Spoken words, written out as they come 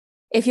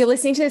If you're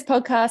listening to this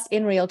podcast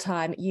in real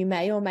time, you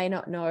may or may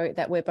not know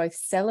that we're both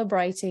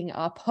celebrating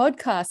our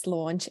podcast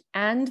launch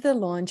and the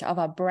launch of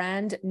our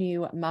brand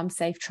new Mum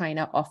Safe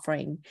Trainer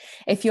offering.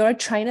 If you're a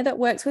trainer that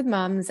works with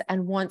mums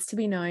and wants to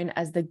be known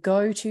as the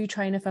go-to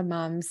trainer for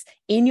mums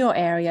in your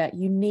area,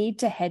 you need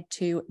to head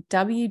to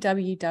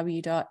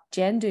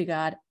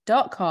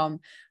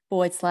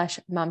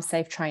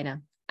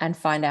www.jendugard.com/mumsafetrainer and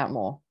find out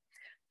more.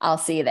 I'll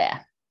see you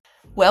there.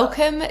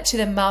 Welcome to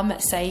the Mum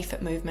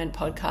Safe Movement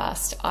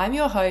podcast. I'm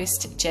your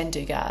host, Jen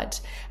Dugard,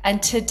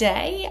 and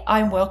today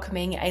I'm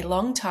welcoming a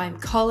longtime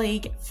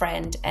colleague,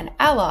 friend, and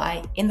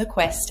ally in the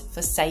quest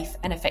for safe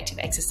and effective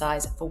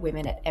exercise for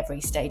women at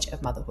every stage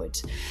of motherhood.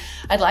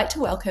 I'd like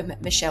to welcome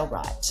Mish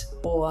Wright,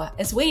 or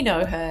as we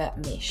know her,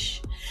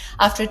 Mish.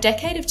 After a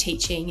decade of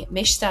teaching,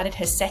 Mish started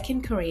her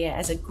second career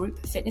as a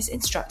group fitness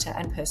instructor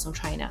and personal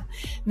trainer.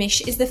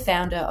 Mish is the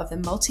founder of the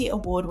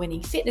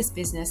multi-award-winning fitness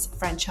business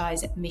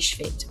franchise Mish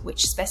Fit,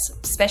 which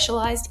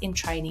specialized in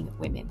training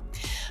women.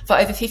 For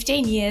over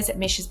 15 years,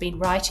 Mish has been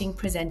writing,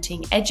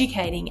 presenting,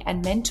 educating,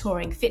 and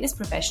mentoring fitness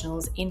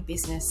professionals in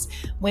business,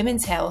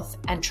 women's health,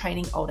 and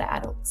training older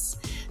adults.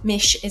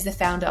 Mish is the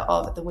founder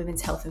of the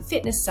Women's Health and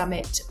Fitness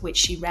Summit, which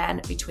she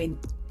ran between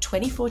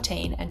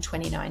 2014 and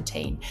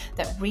 2019,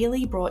 that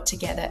really brought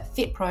together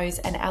fit pros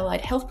and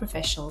allied health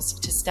professionals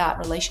to start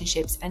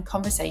relationships and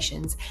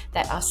conversations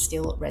that are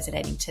still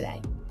resonating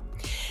today.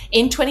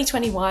 In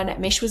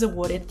 2021, Mish was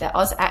awarded the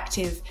Oz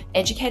Active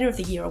Educator of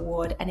the Year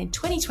award, and in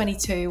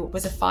 2022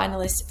 was a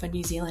finalist for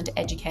New Zealand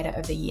Educator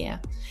of the Year.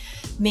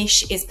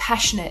 Mish is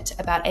passionate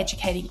about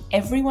educating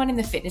everyone in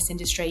the fitness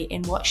industry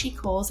in what she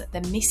calls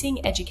the missing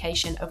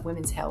education of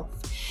women's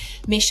health.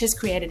 Mish has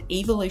created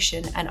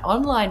Evolution, an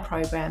online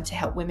program to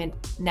help women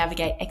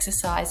navigate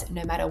exercise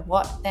no matter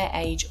what their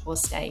age or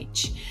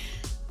stage.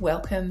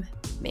 Welcome,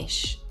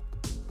 Mish.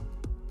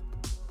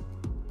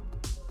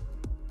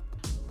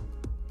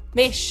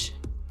 Mish,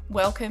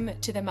 welcome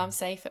to the Mum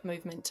Safe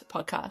Movement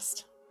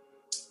podcast.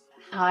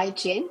 Hi,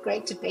 Jen.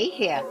 Great to be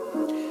here.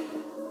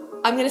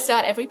 I'm going to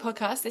start every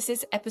podcast. This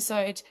is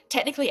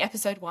technically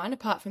episode 1,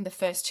 apart from the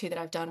first 2 that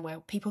I've done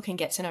where people can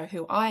get to know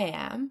who I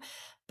am.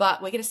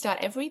 But we're going to start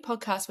every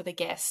podcast with a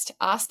guest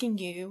asking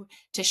you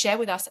to share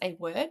with us a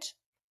word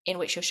in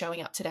which you're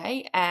showing up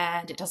today.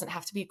 And it doesn't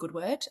have to be a good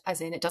word,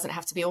 as in it doesn't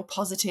have to be all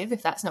positive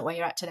if that's not where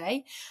you're at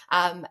today.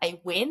 A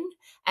win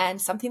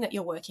and something that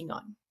you're working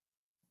on.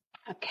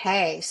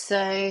 Okay,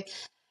 so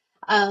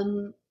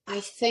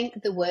I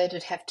think the word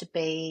would have to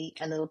be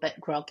a little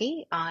bit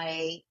groggy.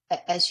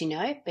 As you know,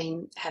 have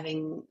been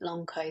having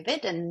long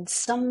COVID, and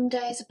some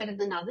days are better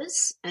than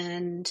others.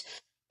 And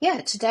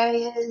yeah,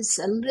 today is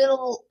a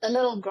little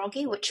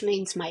groggy, which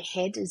means my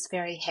head is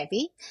very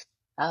heavy.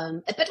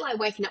 A bit like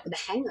waking up with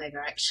a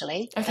hangover,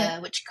 actually. Okay.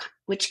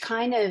 Which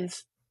kind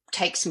of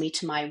takes me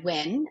to my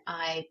win.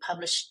 I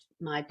published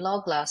my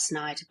blog last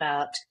night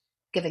about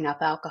giving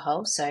up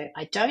alcohol, so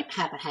I don't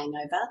have a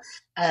hangover.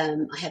 I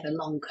have a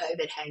long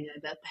COVID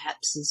hangover,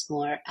 perhaps is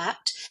more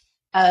apt.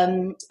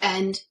 And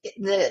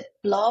the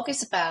blog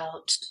is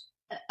about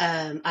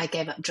I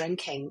gave up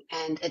drinking,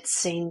 and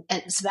it's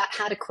about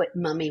how to quit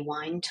mummy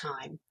wine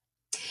time,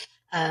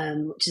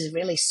 which is a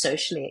really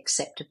socially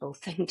acceptable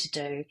thing to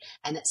do,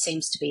 and it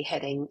seems to be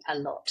hitting a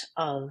lot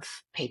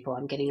of people.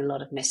 I'm getting a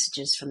lot of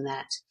messages from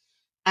that.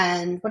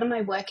 And what am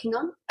I working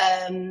on?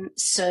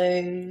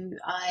 So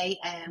I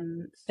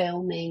am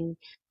filming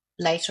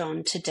later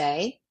on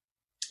today,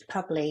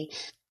 probably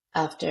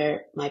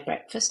after my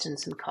breakfast and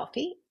some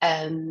coffee.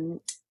 I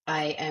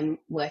am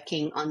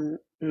working on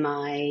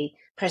my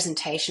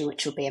presentation,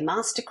 which will be a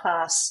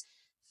masterclass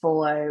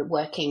for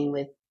working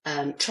with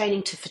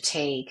training to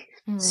fatigue.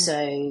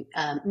 So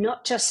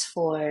not just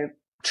for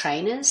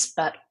trainers,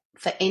 but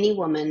for any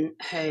woman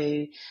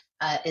who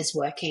is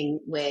working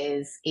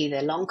with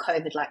either long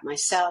COVID like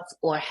myself,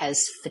 or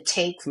has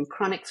fatigue from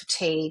chronic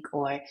fatigue,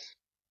 or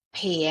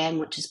PM,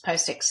 which is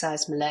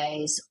post-exercise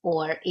malaise,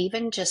 or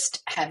even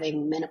just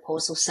having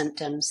menopausal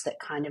symptoms that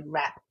kind of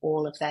wrap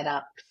all of that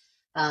up.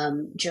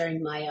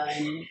 During my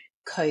own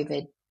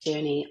COVID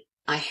journey,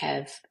 I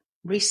have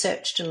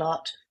researched a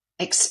lot,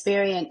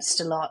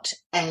 experienced a lot,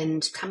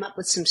 and come up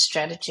with some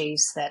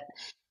strategies that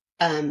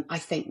I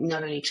think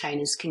not only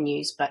trainers can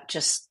use, but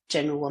just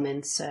general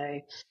women.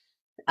 So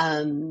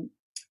I'm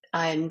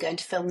going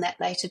to film that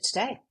later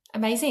today.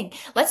 Amazing.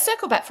 Let's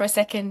circle back for a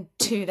second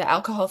to the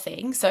alcohol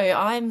thing. So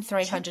I'm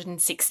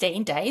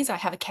 316 days. I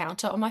have a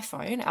counter on my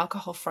phone,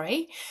 alcohol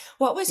free.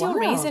 What was your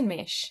reason,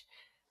 Mish?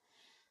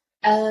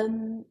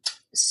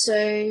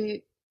 So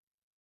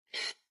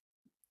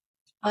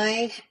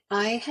I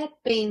had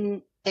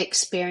been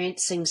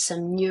experiencing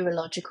some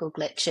neurological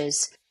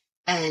glitches,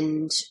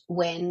 and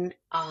when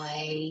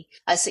I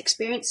was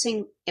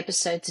experiencing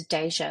episodes of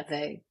deja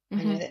vu.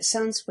 I know that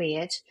sounds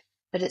weird,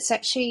 but it's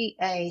actually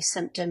a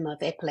symptom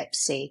of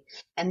epilepsy.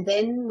 And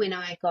then when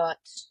I got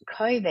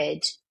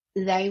COVID,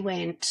 they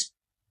went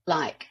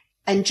like,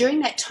 and during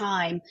that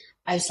time,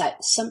 I was like,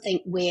 something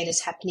weird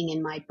is happening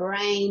in my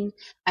brain.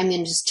 I'm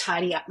going to just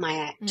tidy up my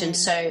act. And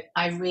so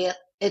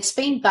it's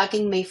been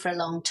bugging me for a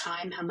long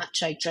time how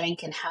much I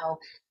drink and how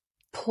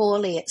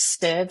poorly it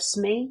serves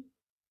me.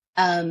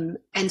 And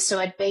so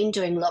I'd been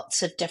doing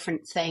lots of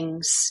different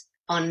things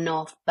on and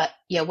off. But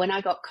yeah, when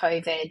I got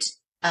COVID,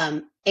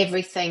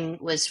 everything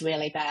was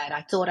really bad.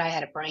 I thought I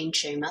had a brain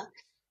tumor.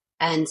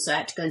 And so I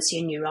had to go and see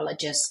a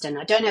neurologist. And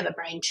I don't have a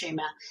brain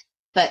tumor,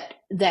 but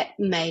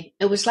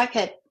it was like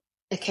a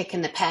kick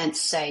in the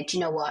pants to say, do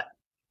you know what?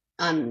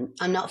 I'm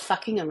not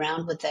fucking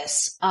around with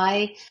this.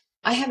 I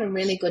have a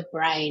really good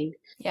brain.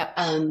 Yeah.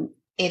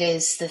 It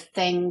is the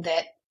thing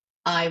that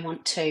I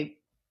want to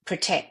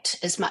protect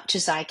as much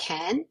as I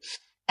can,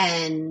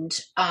 and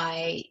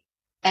I'm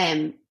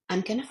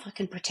going to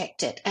fucking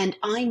protect it. And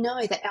I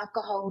know that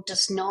alcohol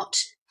does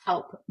not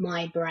help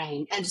my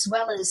brain, and as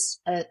well as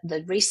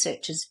the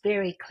research is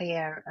very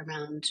clear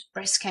around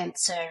breast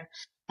cancer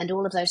and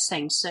all of those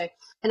things. So,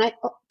 and I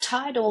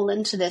tied all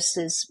into this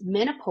as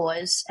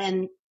menopause.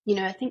 And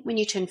I think when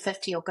you turn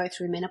 50 or go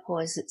through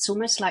menopause, it's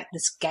almost like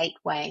this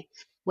gateway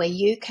where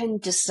you can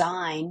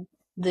design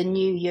the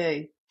new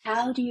you.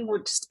 How do you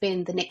want to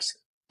spend the next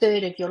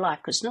third of your life?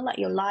 Because it's not like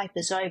your life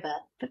is over.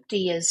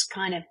 50 is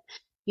kind of,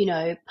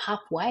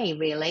 halfway,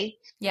 really,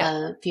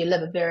 if you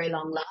live a very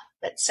long life.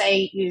 But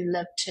say you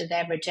live to the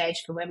average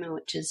age for women,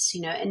 which is,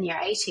 in your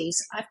 80s,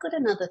 I've got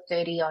another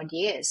 30 odd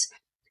years.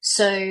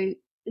 So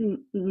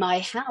my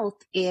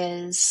health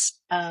is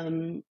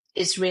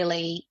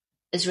really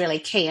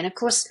key. And of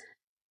course,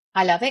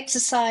 I love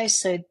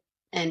exercise,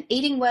 and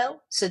eating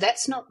well. So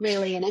that's not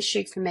really an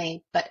issue for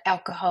me, but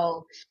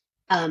alcohol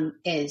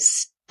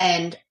is.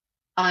 And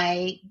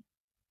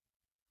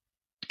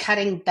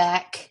cutting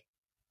back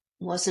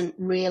wasn't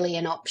really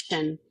an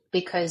option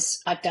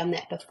because I've done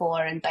that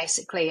before, and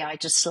basically I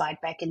just slide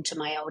back into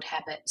my old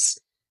habits.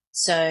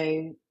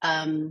 So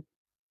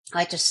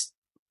I just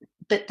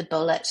bit the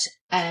bullet,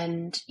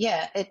 and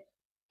yeah,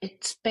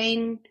 it's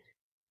been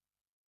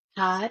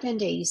hard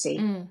and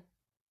easy.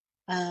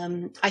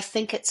 I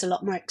think it's a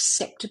lot more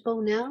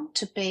acceptable now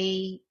to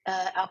be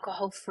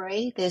alcohol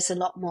free. There's a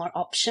lot more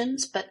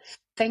options, but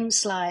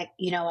things like,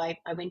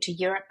 I went to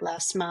Europe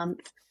last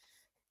month.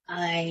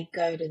 I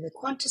go to the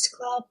Qantas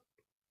Club.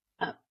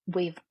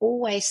 We've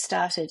always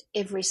started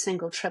every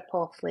single trip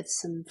off with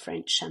some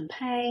French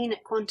champagne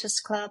at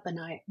Qantas Club, and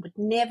I would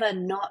never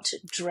not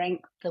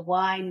drink the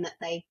wine that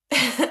they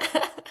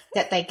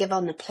that they give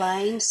on the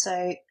plane.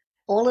 So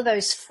all of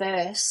those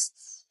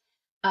firsts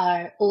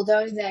are,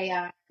 although they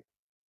are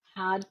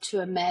hard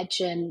to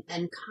imagine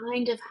and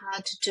kind of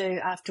hard to do,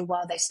 after a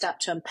while they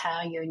start to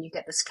empower you, and you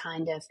get this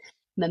kind of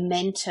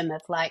momentum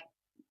of like,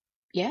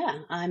 yeah,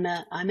 I'm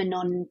a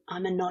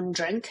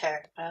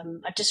non-drinker.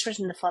 I've just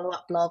written the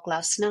follow-up blog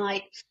last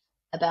night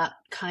about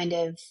kind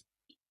of,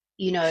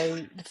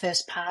 the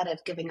first part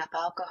of giving up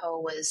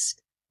alcohol was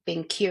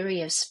being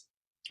curious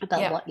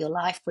about what your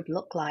life would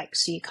look like.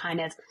 So you kind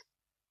of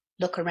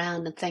look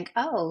around and think,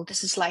 oh,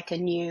 this is like a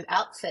new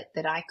outfit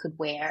that I could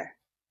wear,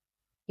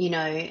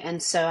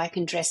 and so I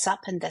can dress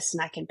up in this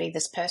and I can be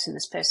this person.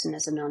 This person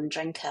is a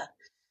non-drinker,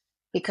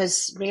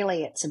 because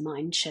really it's a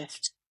mind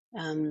shift.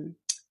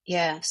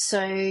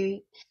 So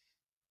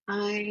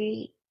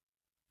I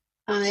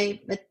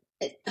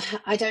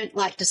don't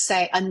like to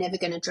say I'm never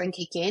going to drink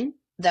again,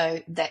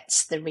 though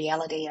that's the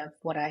reality of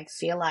what I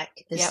feel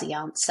like is the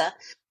answer.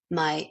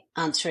 My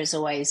answer is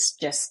always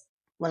just,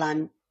 well,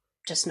 I'm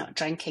just not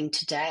drinking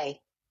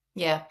today.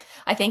 Yeah,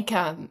 I think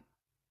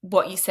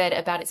what you said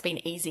about it's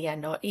been easy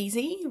and not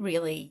easy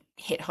really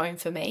hit home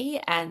for me.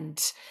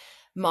 And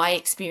my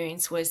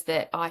experience was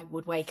that I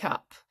would wake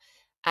up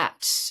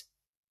at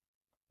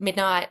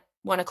midnight,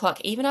 1 o'clock,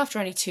 even after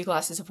only 2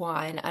 glasses of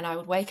wine, and I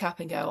would wake up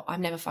and go,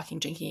 I'm never fucking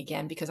drinking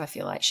again because I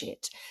feel like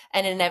shit.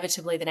 And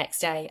inevitably the next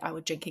day I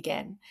would drink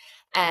again.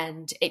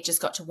 And it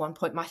just got to one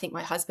point, I think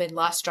my husband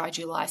last dry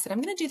July said,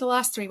 I'm going to do the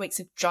last 3 weeks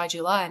of dry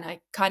July. And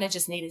I kind of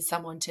just needed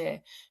someone to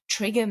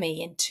trigger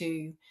me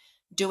into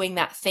doing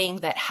that thing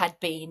that had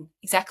been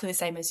exactly the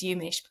same as you,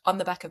 Mish, on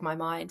the back of my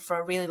mind for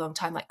a really long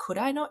time. Like, could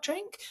I not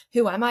drink?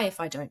 Who am I if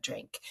I don't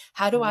drink?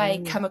 How do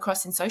I come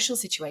across in social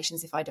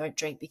situations if I don't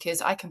drink?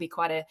 Because I can be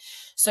quite a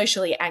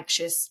socially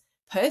anxious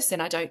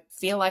person. I don't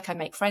feel like I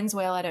make friends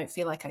well. I don't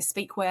feel like I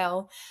speak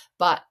well.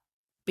 But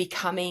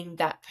becoming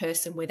that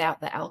person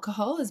without the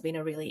alcohol has been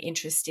a really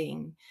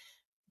interesting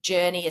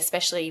journey.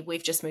 Especially,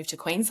 we've just moved to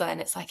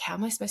Queensland. It's like, how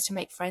am I supposed to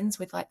make friends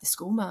with like the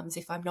school mums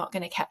if I'm not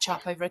going to catch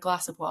up over a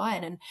glass of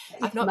wine? And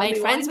I've not made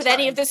friends with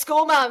any of the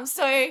school mums,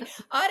 so I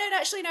don't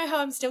actually know how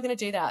I'm still going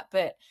to do that.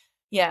 But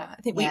yeah,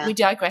 I think we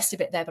digressed a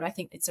bit there, but I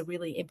think it's a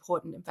really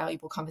important and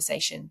valuable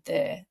conversation,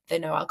 the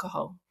no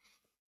alcohol.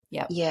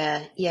 Yeah.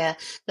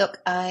 Look,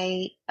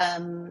 I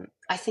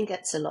think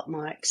it's a lot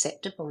more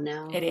acceptable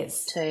now. It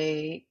is.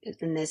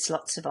 And there's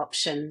lots of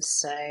options.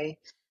 So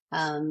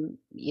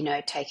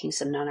taking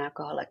some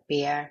non-alcoholic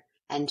beer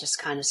and just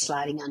kind of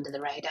sliding under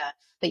the radar.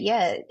 But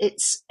yeah,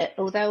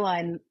 although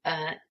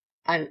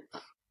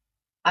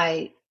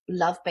I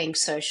love being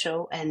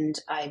social and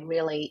I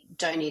really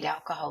don't need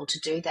alcohol to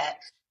do that.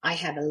 I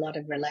have a lot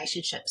of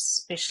relationships,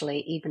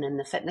 especially even in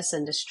the fitness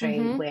industry,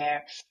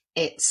 where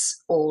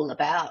it's all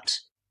about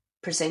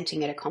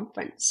presenting at a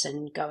conference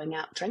and going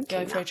out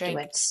drinking for afterwards. A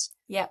drink.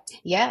 Yep.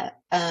 Yeah.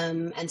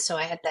 And so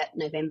I had that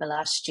November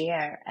last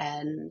year,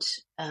 and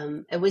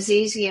it was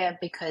easier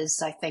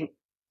because I think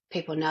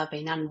people now have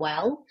been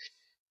unwell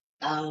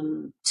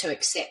to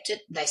accept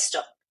it.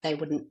 They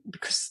wouldn't,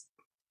 because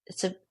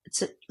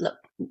look,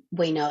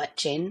 we know it,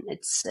 Jen,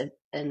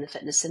 in the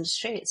fitness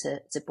industry, it's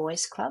a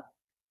boys' club.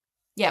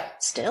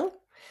 Yep. Still.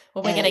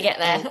 Well, we're going to get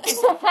there.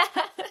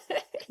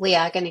 We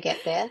are going to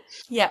get there.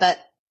 Yeah. But,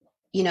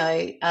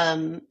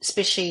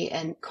 especially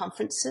in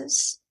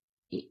conferences,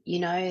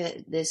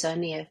 there's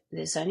only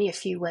a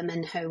few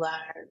women who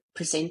are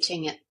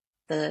presenting at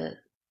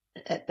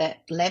that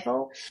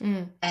level.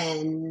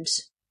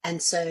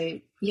 And so,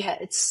 yeah,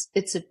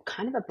 it's a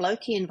kind of a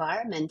blokey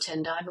environment,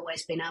 and I've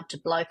always been able to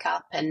bloke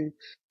up and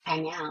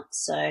hang out.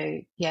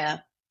 So, yeah.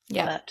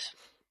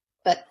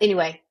 But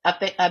anyway,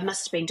 I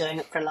must have been doing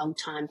it for a long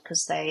time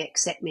because they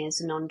accept me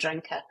as a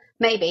non-drinker.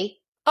 Maybe.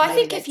 I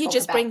think if you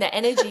just bring the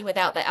energy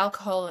without the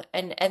alcohol,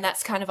 and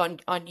that's kind of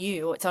on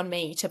you, it's on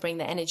me to bring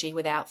the energy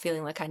without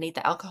feeling like I need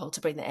the alcohol to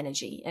bring the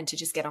energy and to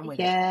just get on with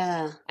it.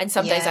 And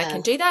some days I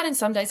can do that, and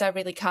some days I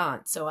really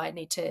can't. So I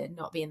need to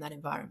not be in that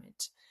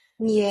environment.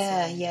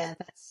 Yeah,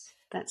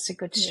 that's a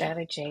good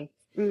strategy.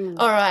 All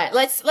right,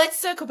 let's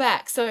circle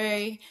back.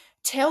 So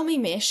tell me,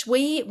 Mish,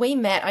 we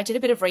met, I did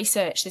a bit of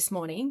research this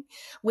morning.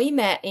 We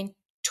met in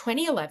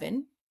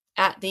 2011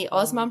 at the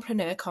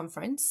Osmompreneur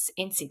conference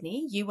in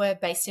Sydney. You were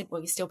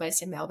you're still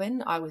based in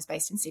Melbourne. I was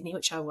based in Sydney,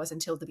 which I was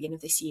until the beginning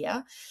of this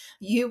year.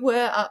 You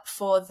were up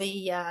for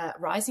the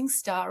Rising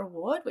Star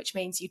Award, which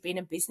means you've been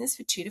in business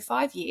for 2 to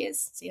 5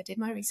 years. See, I did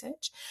my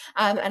research.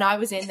 And I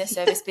was in the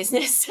service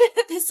business,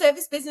 the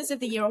Service Business of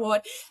the Year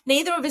award.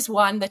 Neither of us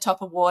won the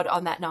top award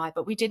on that night,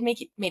 but we did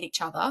meet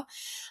each other.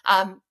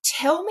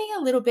 Tell me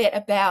a little bit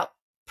about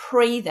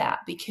that,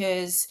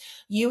 because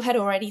you had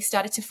already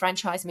started to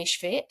franchise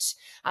Mishfit.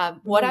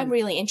 What I'm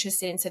really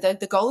interested in, so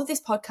the goal of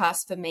this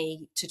podcast for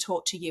me to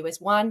talk to you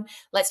is, one,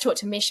 let's talk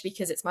to Mish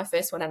because it's my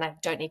first one and I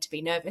don't need to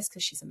be nervous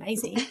because she's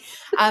amazing.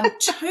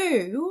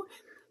 Two,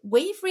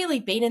 we've really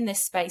been in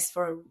this space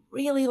for a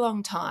really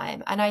long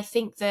time, and I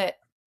think that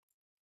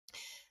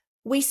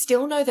we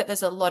still know that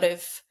there's a lot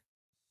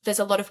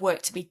of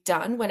work to be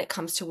done when it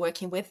comes to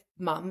working with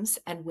mums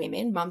and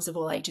women, mums of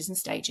all ages and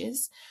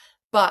stages,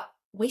 but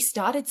we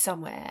started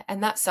somewhere,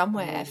 and that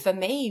somewhere for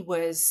me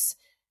was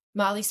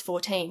Marley's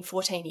 14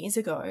 years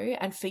ago,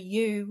 and for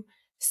you,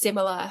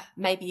 similar,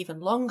 maybe even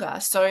longer.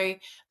 So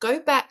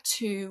go back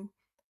to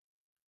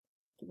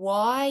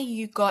why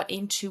you got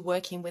into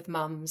working with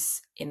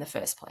mums in the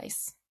first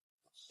place.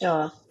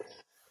 Sure.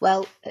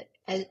 Well,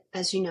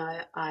 as you know,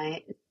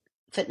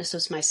 fitness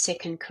was my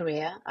second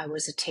career. I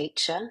was a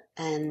teacher,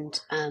 and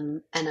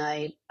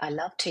I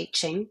love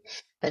teaching.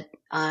 But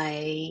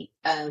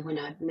when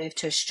I moved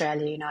to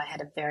Australia, I had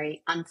a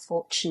very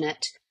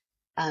unfortunate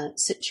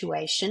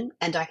situation,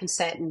 and I can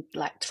say it in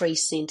like 3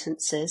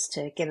 sentences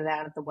to get it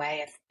out of the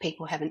way if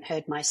people haven't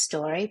heard my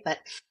story. But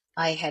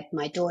I had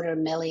my daughter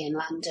Millie in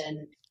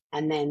London,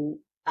 and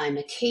then I'm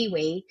a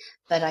Kiwi,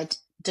 but I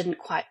didn't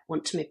quite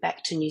want to move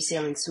back to New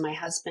Zealand. So my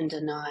husband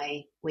and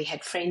we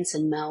had friends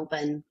in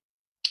Melbourne,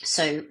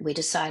 so we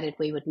decided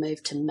we would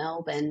move to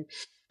Melbourne,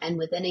 and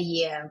within a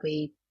year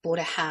we bought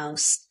a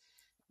house,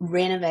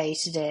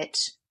 renovated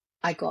it.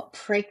 I got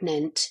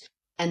pregnant,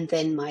 and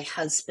then my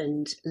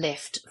husband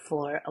left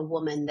for a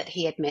woman that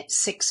he had met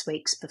 6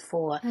 weeks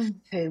before,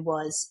 who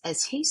was,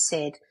 as he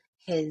said,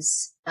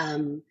 his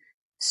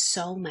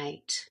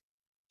soulmate.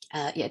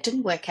 It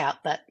didn't work out,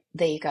 but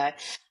there you go.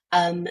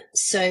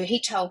 So he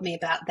told me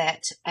about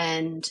that,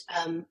 and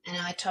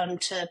I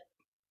told him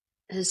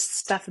his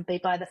stuff would be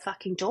by the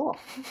fucking door.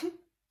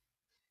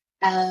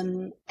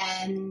 And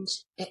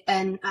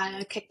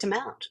I kicked him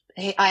out.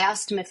 I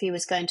asked him if he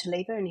was going to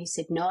leave her, and he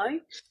said no.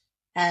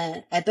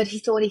 But he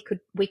thought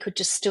we could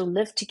just still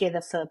live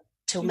together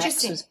till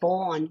Max was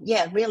born.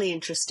 Yeah, really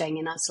interesting.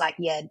 And I was like,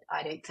 yeah,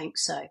 I don't think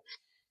so.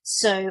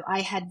 So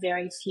I had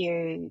very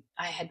few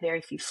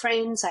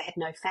friends. I had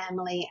no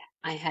family.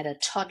 I had a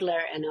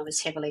toddler, and I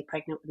was heavily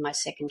pregnant with my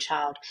second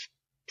child.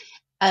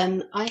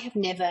 I have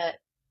never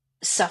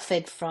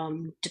suffered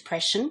from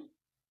depression.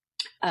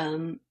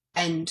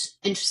 And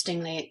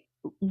interestingly,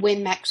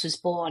 when Max was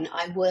born,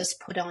 I was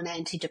put on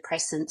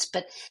antidepressants,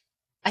 but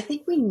I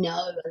think we know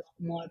a lot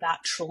more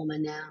about trauma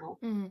now.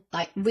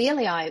 Like,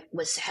 really, I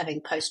was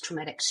having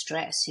post-traumatic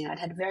stress. I'd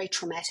had a very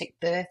traumatic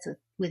birth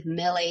with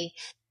Millie,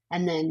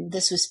 and then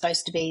this was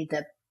supposed to be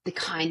the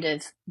kind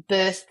of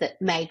birth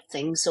that made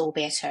things all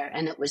better,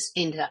 and it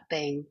ended up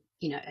being,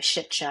 a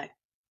shit show.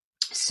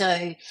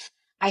 So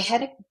I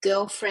had a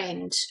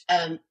girlfriend,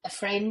 a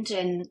friend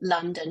in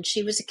London.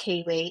 She was a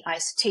Kiwi. I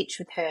used to teach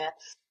with her.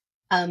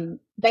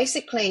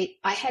 Basically,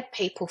 I had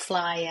people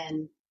fly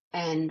in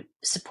and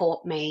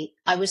support me.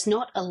 I was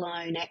not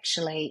alone,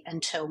 actually,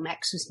 until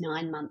Max was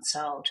 9 months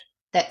old.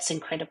 That's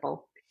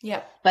incredible.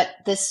 Yeah. But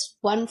this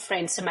one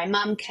friend, so my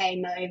mum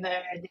came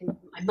over, then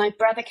my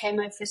brother came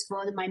over first of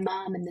all, then my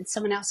mum, and then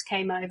someone else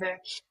came over.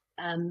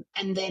 And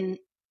then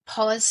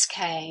pause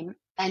came,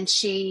 and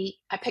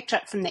I picked her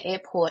up from the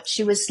airport.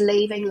 She was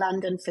leaving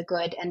London for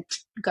good and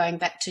going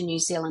back to New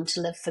Zealand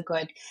to live for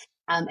good,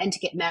 and to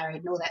get married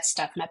and all that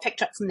stuff. And I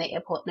picked her up from the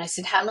airport and I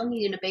said, "How long are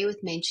you going to be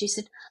with me?" And she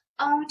said,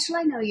 "Oh, till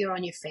I know you're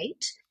on your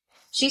feet."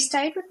 She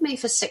stayed with me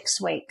for 6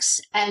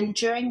 weeks. And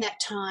during that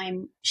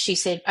time, she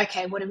said,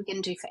 "Okay, what are we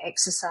going to do for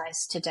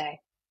exercise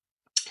today?"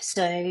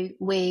 So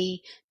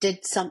we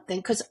did something,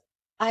 because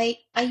I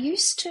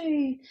used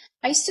to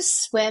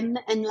swim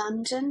in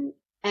London,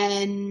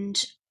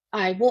 and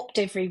I walked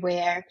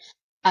everywhere.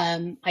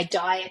 I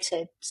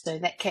dieted, so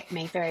that kept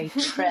me very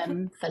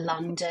trim for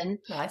London.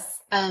 Nice.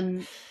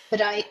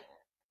 But I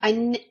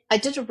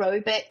did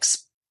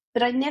aerobics,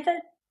 but I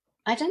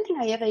don't think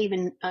I ever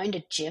even owned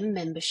a gym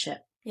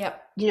membership.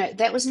 Yep.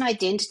 That was an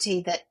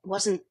identity that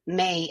wasn't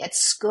me. At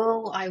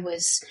school, I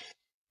was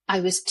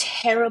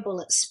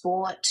terrible at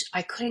sport.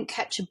 I couldn't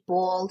catch a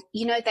ball.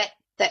 That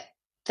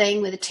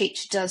thing where the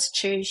teacher does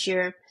choose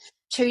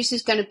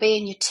who's going to be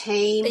in your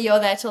team. You're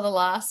there till the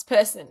last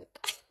person.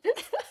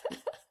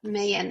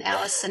 Me and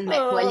Alison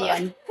Oh.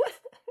 McWilliam.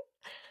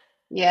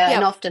 Yeah, Yep.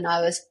 and often I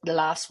was the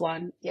last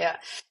one. Yeah.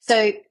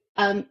 So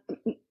I've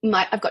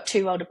got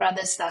 2 older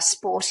brothers. They're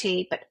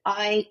sporty, but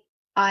I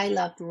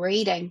love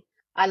reading.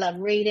 I love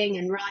reading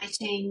and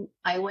writing.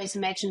 I always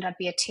imagined I'd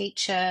be a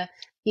teacher.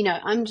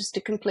 I'm just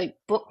a complete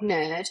book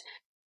nerd,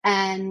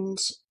 and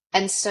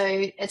so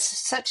it's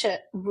such a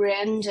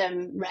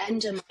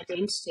random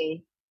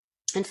identity.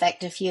 In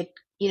fact, if you'd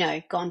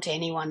gone to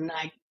anyone that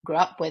I grew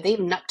up with,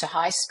 even up to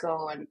high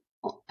school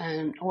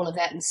and all of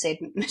that, and said,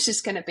 "Mish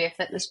is going to be a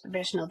fitness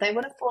professional," they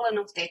would have fallen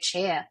off their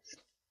chair.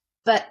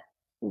 But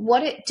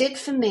what it did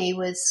for me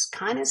was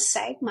kind of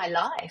save my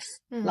life.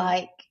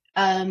 Like,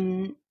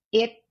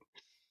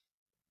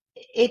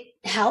 it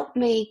helped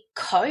me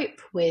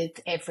cope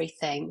with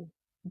everything,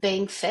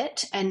 being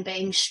fit and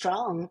being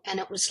strong. And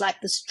it was like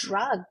this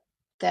drug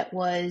that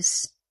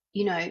was,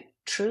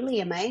 truly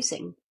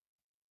amazing.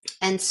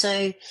 And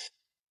so,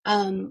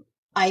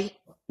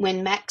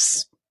 when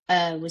Max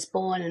was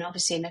born, and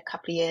obviously in a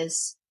couple of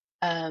years,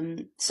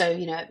 I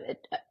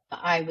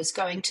was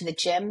going to the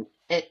gym,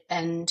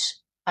 and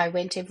I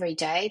went every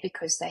day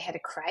because they had a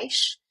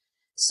creche,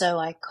 so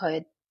I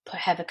could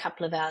have a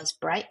couple of hours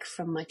break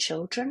from my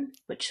children,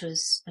 which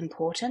was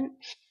important.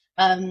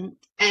 And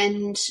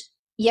then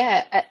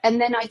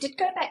I did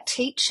go back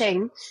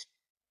teaching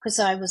because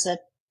I was a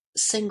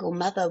single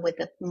mother with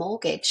a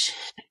mortgage,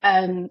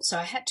 so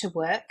I had to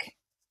work.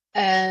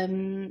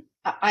 I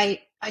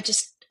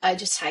just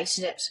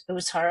hated it. It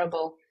was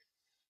horrible,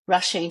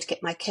 rushing to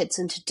get my kids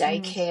into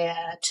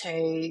daycare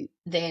to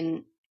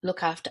then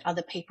look after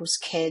other people's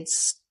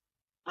kids.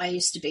 I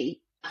used to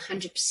be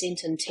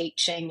 100% in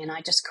teaching, and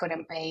I just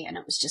couldn't be, and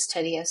it was just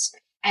hideous.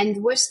 And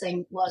the worst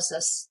thing was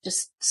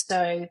just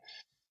so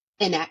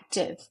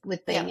inactive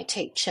with being a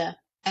teacher.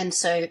 And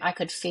so I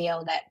could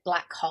feel that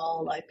black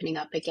hole opening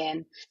up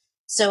again.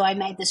 So I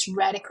made this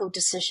radical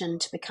decision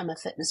to become a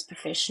fitness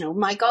professional.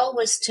 My goal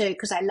was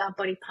because I love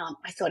body pump,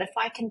 I thought, if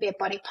I can be a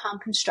body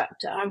pump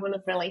instructor, I will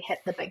have really hit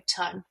the big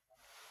time.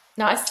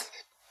 Nice.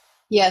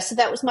 Yeah, so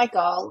that was my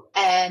goal.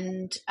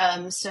 And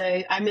so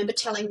I remember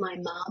telling my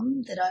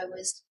mum that I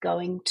was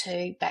going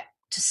back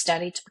to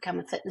study to become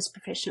a fitness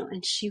professional,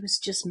 and she was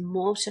just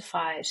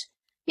mortified.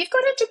 "You've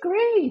got a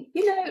degree,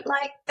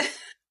 like."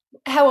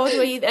 How old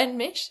were you then,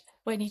 Mish,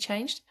 when you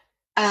changed?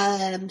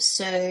 I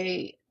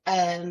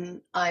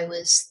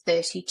was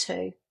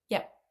 32.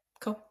 Yep,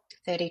 cool.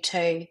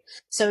 32.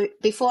 So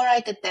before I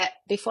did that,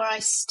 before I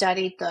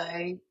studied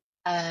though,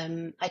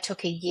 I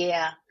took a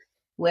year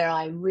where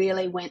I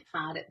really went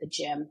hard at the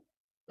gym.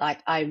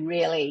 Like, I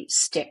really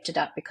stepped it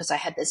up because I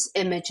had this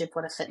image of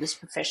what a fitness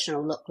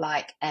professional looked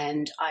like,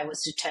 and I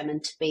was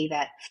determined to be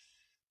that.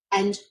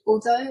 And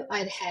although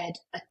I'd had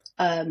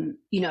a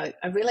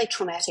really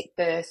traumatic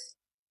birth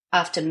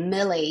after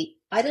Millie,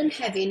 I didn't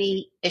have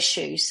any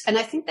issues. And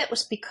I think that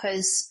was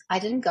because I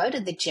didn't go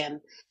to the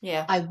gym.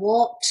 Yeah. I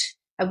walked.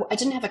 I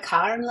didn't have a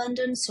car in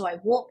London, so I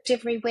walked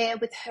everywhere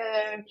with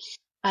her,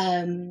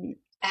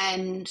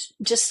 and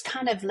just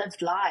kind of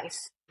lived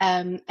life.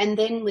 And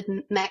then with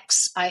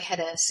Max, I had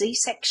a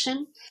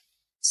C-section.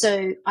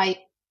 So I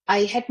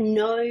had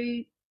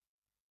no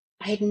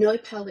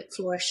pelvic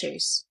floor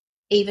issues,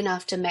 even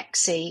after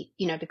Maxie,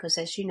 because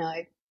as you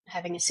know,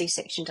 having a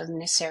C-section doesn't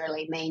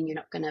necessarily mean you're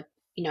not going to,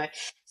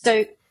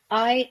 so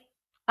I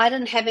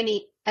didn't have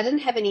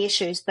any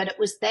issues, but it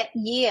was that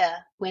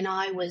year when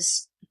I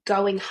was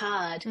going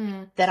hard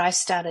that I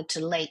started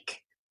to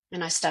leak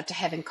and I started to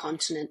have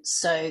incontinence.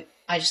 So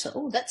I just thought,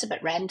 oh, that's a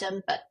bit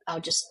random, but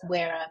I'll just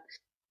wear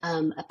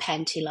a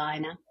panty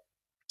liner.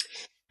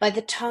 By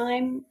the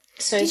time,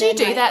 did you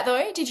do that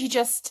though? Did you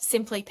just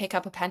simply pick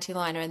up a panty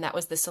liner and that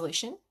was the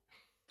solution?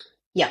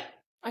 Yeah.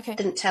 Okay.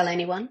 Didn't tell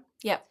anyone.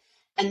 Yeah.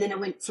 And then I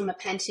went from a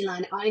panty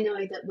liner. I know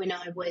that when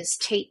I was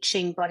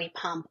teaching body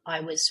pump, I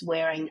was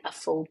wearing a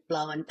full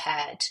blown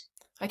pad.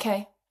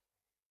 Okay.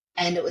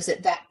 And it was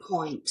at that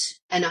point,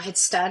 and I had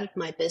started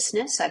my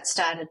business. I'd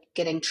started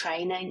getting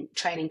training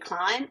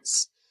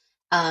clients.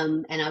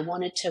 And I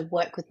wanted to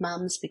work with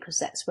mums because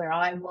that's where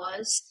I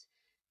was.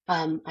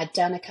 I'd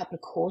done a couple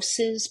of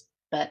courses,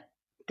 but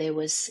there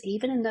was,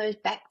 even in those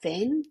back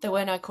then. There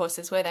were no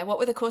courses, were there? What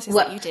were the courses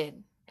that Well, you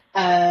did?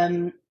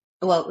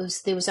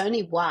 there was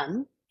only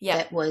one Yeah.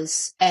 that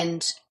was,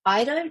 and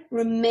I don't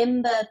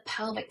remember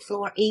pelvic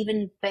floor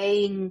even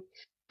being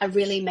a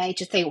really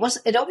major thing.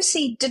 It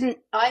obviously didn't,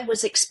 I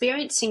was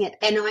experiencing it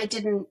and I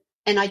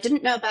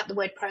didn't know about the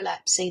word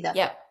prolapse either.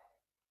 Yeah.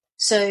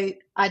 So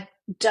I'd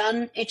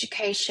done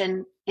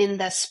education in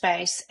this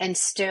space and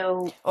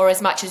still. Or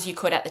as much as you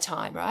could at the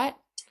time, right?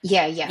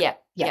 Yeah.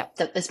 Yeah.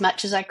 As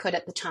much as I could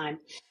at the time.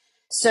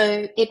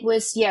 So it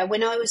was,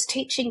 when I was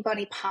teaching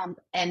body pump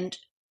and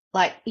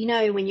like,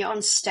 when you're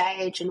on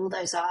stage and all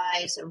those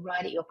eyes are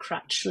right at your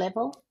crutch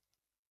level.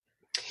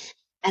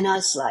 And I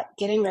was like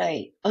getting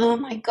really, oh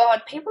my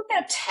God, people are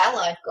going to tell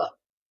I've got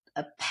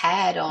a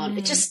pad on.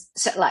 It just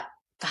like,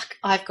 fuck,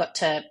 I've got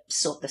to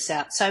sort this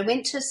out. So I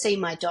went to see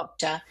my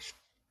doctor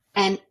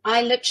and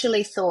I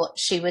literally thought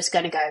she was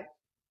going to go.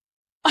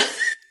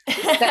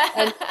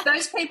 And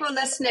those people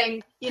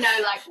listening,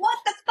 like, what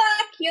the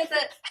fuck?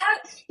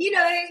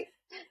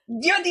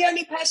 You're the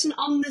only person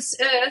on this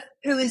earth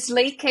who is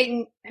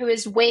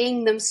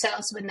weeing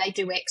themselves when they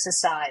do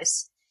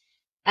exercise.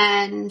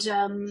 And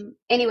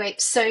anyway,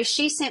 so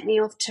she sent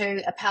me off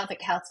to a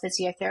pelvic health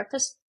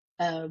physiotherapist,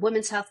 a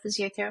women's health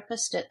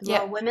physiotherapist at the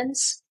Royal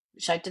Women's,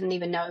 which I didn't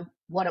even know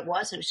what it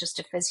was. It was just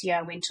a physio.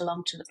 I went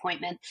along to the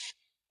appointment.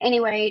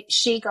 Anyway,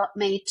 she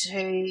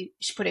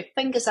put her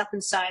fingers up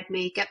inside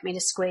me, got me to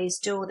squeeze,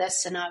 do all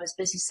this, and I was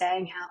busy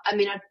saying I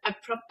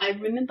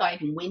remember I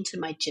even went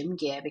in my gym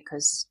gear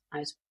because I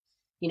was,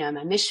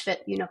 my Mish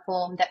Fit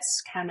uniform.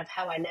 That's kind of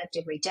how I lived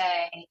every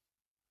day.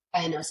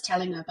 And I was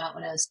telling her about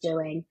what I was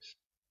doing.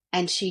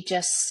 And she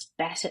just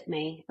spat at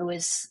me. It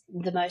was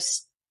the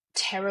most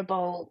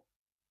terrible,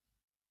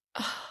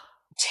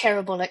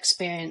 terrible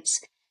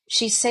experience.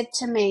 She said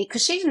to me,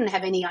 because she didn't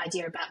have any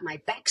idea about my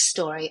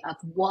backstory of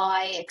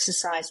why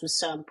exercise was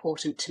so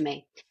important to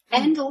me.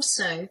 And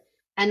also,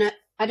 and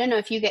I don't know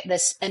if you get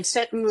this, and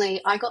certainly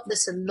I got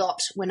this a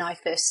lot when I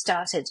first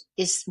started,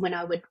 is when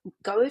I would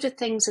go to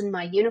things in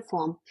my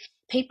uniform,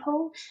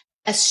 people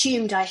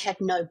assumed I had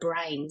no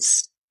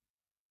brains.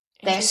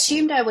 They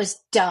assumed I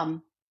was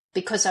dumb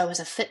because I was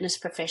a fitness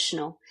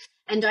professional.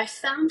 And I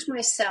found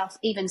myself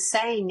even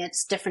saying at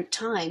different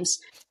times,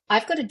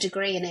 I've got a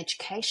degree in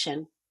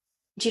education.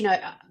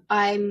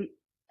 I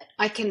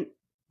can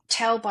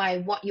tell by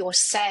what you're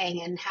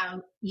saying and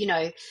how,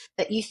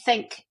 that you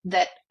think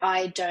that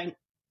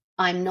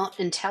I'm not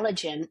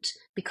intelligent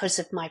because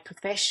of my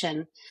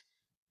profession.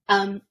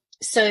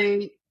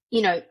 So,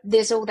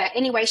 there's all that.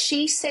 Anyway,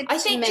 she said I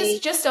to think me,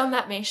 just on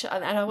that, Mish,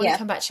 and I want to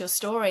come back to your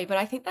story, but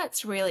I think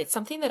that's really, it's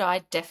something that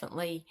I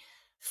definitely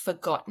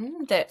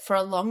forgotten, that for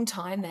a long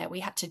time there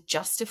we had to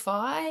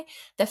justify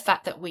the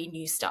fact that we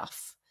knew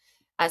stuff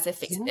as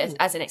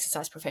an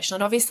exercise professional.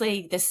 And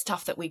obviously there's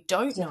stuff that we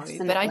don't know,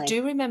 but I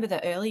do remember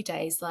the early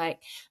days, like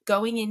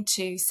going in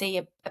to see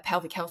a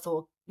pelvic health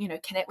or,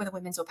 connect with a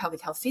women's or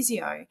pelvic health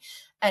physio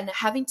and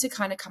having to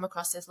kind of come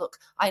across as, look,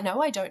 I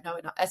know I don't know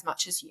as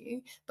much as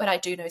you, but I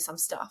do know some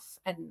stuff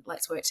and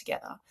let's work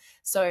together.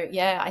 So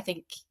yeah, I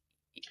think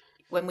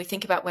when we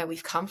think about where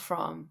we've come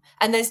from,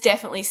 and there's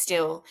definitely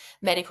still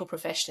medical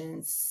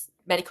professionals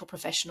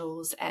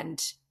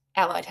and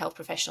allied health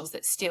professionals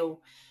that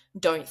still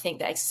don't think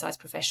that exercise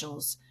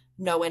professionals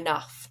know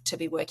enough to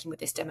be working with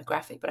this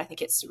demographic. But I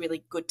think it's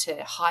really good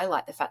to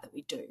highlight the fact that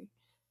we do.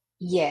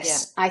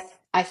 Yes, yeah.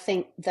 I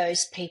think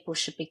those people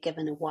should be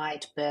given a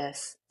wide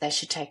berth. They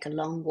should take a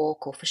long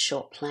walk or a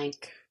short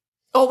plank.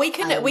 Or we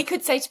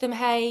could say to them,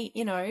 hey,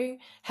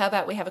 how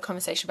about we have a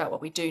conversation about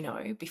what we do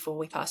know before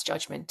we pass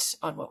judgment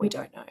on what we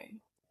don't know.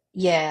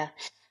 Yeah.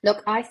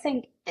 Look, I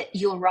think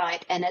you're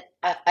right, and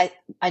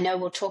I know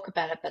we'll talk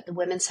about it, but the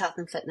Women's Health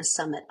and Fitness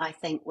Summit, I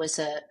think, was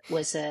a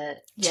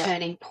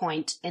turning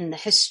point in the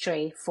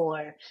history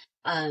for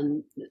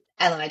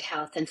allied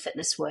health and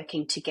fitness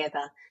working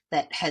together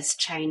that has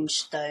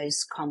changed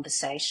those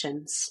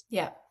conversations.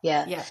 Yeah.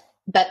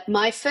 But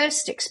my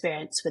first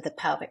experience with a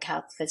pelvic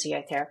health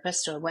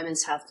physiotherapist, or a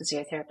women's health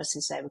physiotherapist,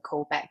 as they were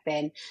called back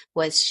then,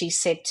 was she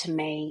said to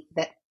me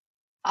that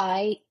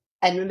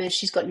and remember,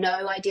 she's got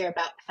no idea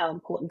about how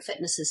important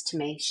fitness is to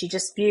me. She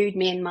just viewed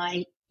me in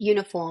my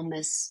uniform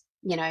as,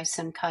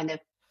 some kind of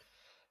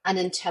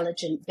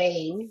unintelligent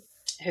being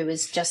who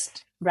was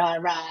just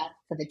rah-rah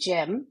for the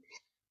gym.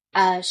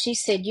 She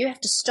said, you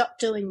have to stop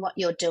doing what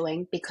you're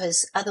doing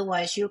because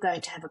otherwise you're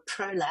going to have a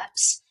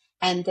prolapse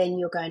and then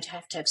you're going to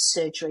have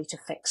surgery to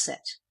fix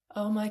it.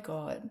 Oh, my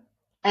God.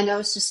 And I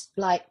was just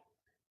like,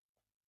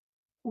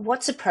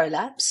 what's a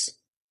prolapse?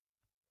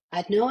 I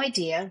had no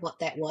idea what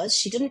that was.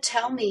 She didn't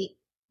tell me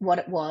what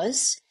it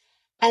was.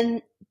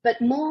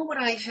 But more what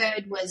I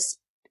heard was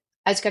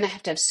I was going to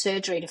have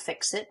surgery to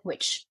fix it,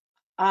 which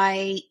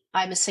I'm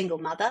a single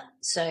mother,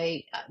 so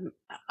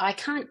I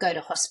can't go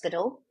to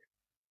hospital.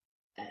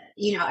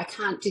 I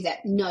can't do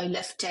that. No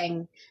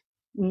lifting,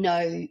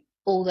 no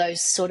all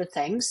those sort of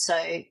things.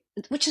 So,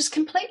 which is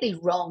completely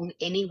wrong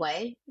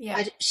anyway.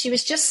 Yeah. She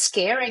was just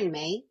scaring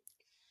me.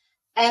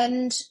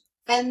 And,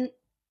 and,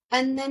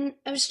 and then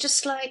it was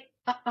just like,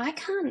 I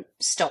can't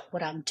stop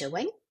what I'm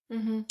doing.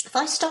 Mm-hmm. If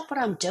I stop what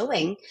I'm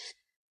doing,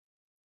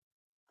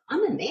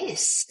 I'm a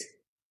mess.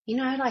 You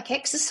know, like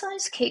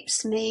exercise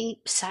keeps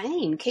me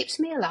sane, keeps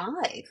me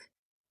alive.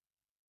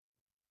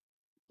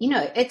 You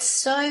know, it's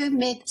so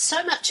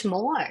much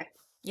more.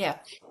 Yeah.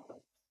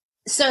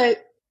 So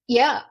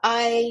yeah,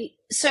 I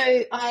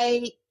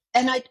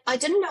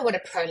didn't know what a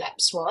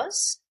prolapse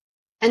was,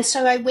 and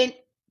so I went.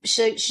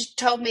 She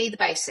told me the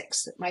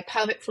basics, that my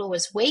pelvic floor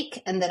was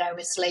weak and that I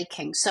was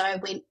leaking. So I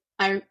went.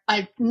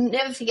 I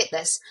never forget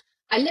this.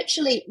 I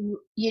literally,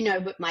 you know,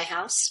 with my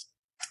house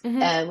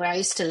where I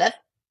used to live,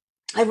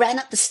 I ran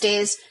up the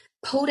stairs,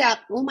 pulled out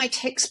all my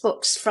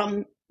textbooks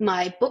from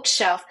my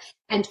bookshelf,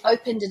 and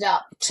opened it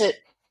up to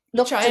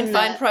look Try and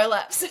find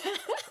prolapse.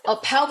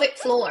 pelvic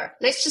floor.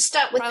 Let's just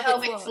start with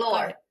pelvic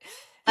floor.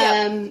 Yep.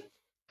 And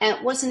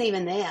it wasn't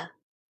even there.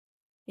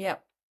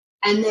 Yep.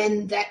 And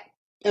then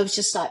it was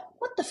just like,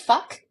 what the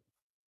fuck?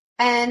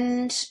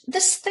 And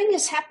this thing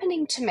is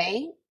happening to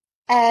me.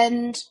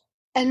 And,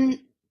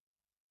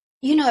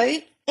 you know,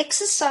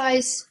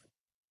 exercise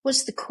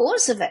was the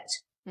cause of it.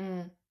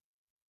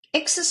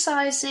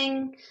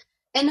 Exercising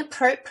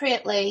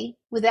inappropriately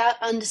without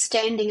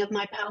understanding of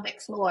my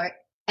pelvic floor.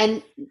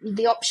 And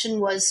the option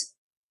was,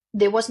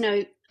 there was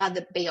no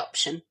other B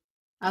option.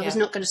 I was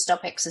not going to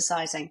stop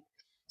exercising.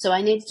 So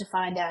I needed to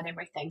find out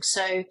everything.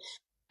 So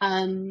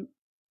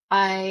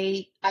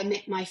I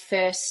met my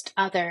first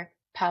other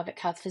pelvic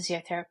health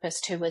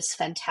physiotherapist who was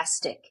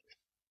fantastic.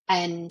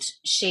 And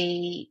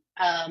she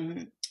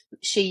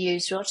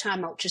used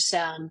real-time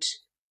ultrasound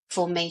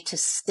for me to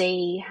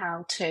see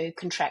how to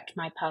contract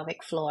my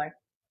pelvic floor.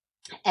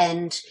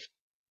 And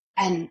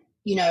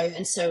you know,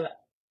 and so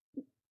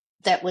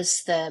that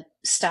was the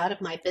start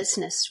of my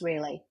business,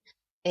 really,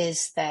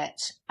 is that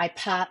I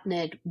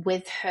partnered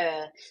with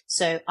her.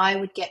 So I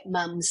would get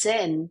mums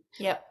in,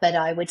 but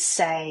I would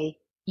say,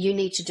 you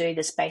need to do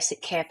this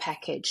basic care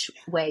package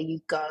where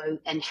you go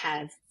and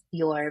have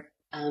your,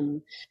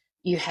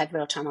 you have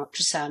real-time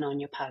ultrasound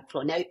on your pelvic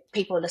floor. Now,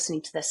 people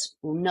listening to this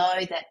will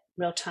know that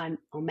real-time,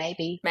 or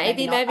maybe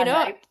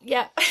not.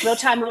 Yeah.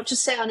 Real-time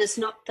ultrasound is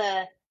not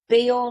the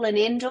be-all and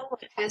end-all.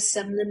 It has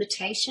some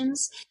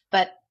limitations,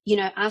 but you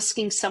know,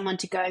 asking someone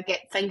to go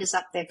get fingers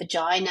up their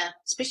vagina,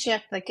 especially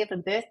after they've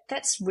given birth,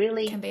 that's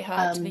really can be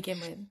hard to begin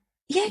with.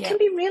 Yeah, it can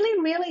be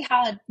really, really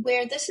hard.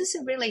 Where this is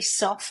a really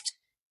soft,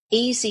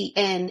 easy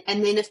in,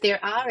 and then if there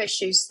are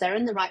issues, they're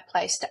in the right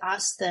place to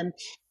ask them,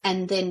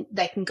 and then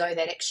they can go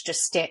that extra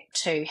step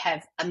to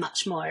have a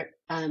much more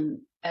a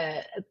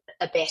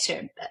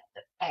better,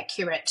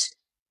 accurate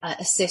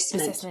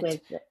assessment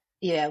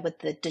with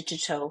the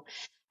digital.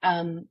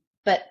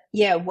 But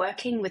yeah,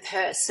 working with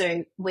her,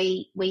 so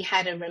we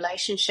had a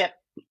relationship,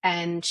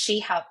 and she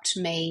helped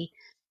me.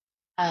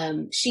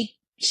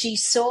 She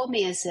saw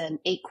me as an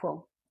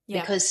equal,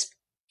 because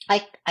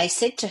I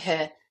said to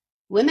her,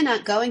 women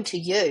aren't going to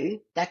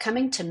you, they're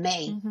coming to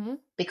me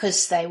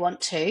because they want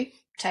to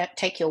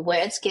take your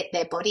words, get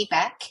their body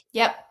back.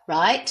 Yep.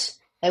 Right?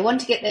 They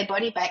want to get their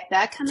body back.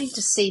 They're coming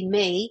to see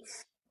me.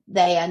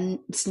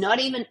 It's not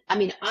even, I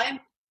mean, I'm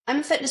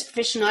a fitness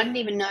professional. I didn't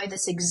even know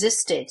this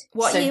existed.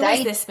 What year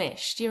was this,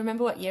 Mish? Do you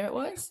remember what year it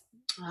was?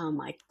 Oh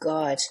my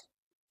God.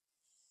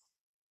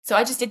 So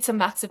I just did some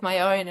maths of my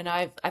own, and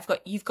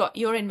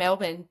you're in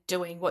Melbourne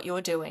doing what you're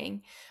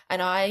doing,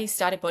 and I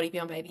started Body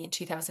Beyond Baby in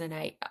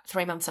 2008,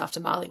 3 months after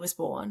Marley was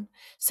born.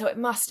 So it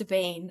must have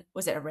been,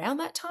 was it around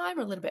that time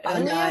or a little bit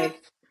earlier?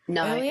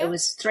 No, earlier? It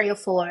was 3 or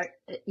 4,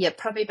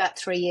 probably about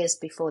 3 years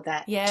before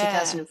that,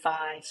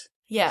 2005.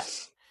 Yeah.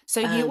 So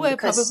you were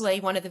probably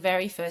one of the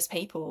very first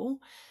people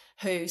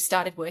who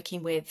started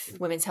working with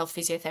women's health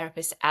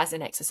physiotherapists as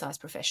an exercise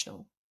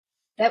professional.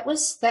 That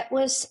was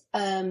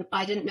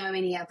I didn't know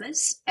any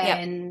others,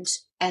 and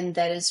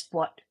that is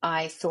what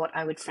I thought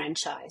I would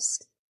franchise.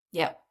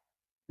 Yeah.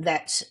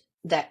 That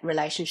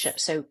relationship.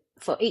 So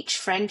for each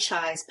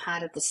franchise,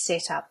 part of the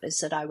setup is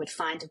that I would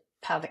find a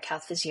pelvic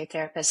health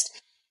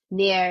physiotherapist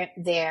near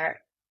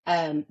their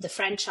the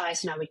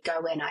franchise, and I would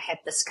go in. I had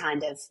this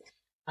kind of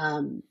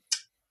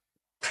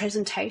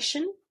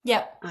presentation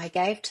I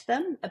gave to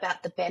them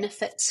about the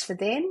benefits for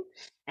them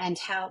and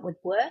how it would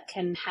work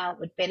and how it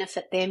would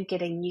benefit them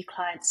getting new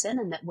clients in,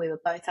 and that we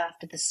were both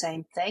after the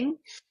same thing.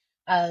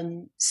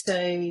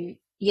 So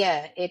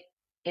yeah,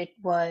 it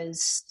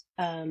was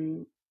a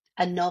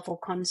novel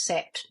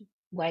concept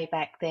way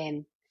back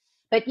then.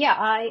 But yeah,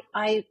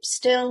 I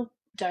still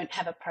don't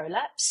have a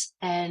prolapse,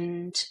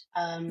 and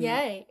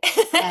yay.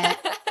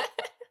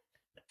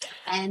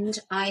 and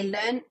I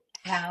learned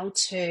how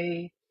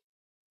to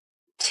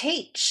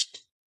teach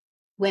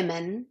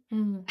women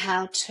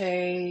how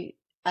to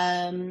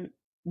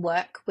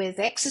work with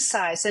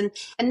exercise, and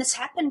this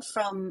happened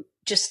from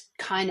just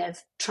kind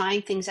of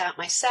trying things out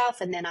myself,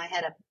 and then I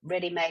had a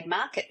ready-made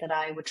market that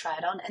I would try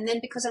it on, and then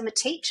because I'm a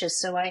teacher,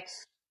 so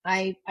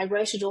I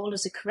wrote it all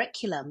as a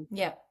curriculum.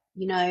 Yeah.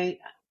 You know,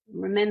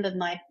 remember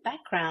my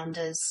background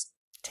is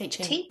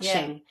Teaching. Yeah.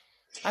 teaching.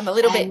 I'm a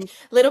little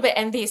bit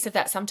envious of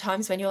that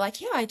sometimes when you're like,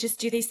 yeah, I just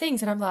do these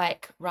things. And I'm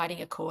like,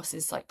 writing a course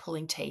is like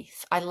pulling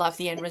teeth. I love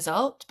the end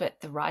result,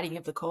 but the writing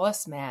of the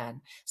course,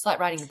 man, it's like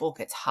writing a book.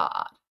 It's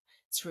hard.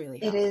 It's really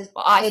It hard. is.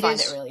 Well, I It find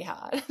it is. really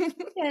hard.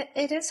 Yeah,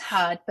 it is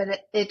hard, but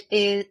it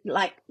is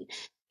like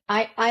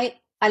I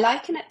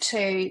liken it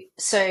to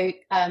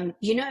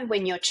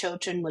when your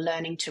children were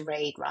learning to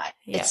read, right?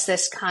 Yeah. It's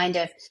this kind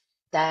of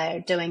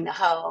they're doing the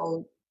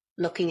whole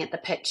looking at the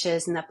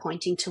pictures and they're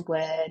pointing to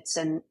words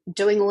and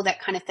doing all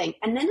that kind of thing.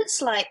 And then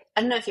it's like,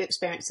 I don't know if you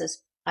experience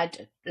this. I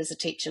did as a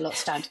teacher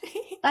lots of times.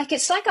 Like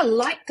it's like a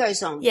light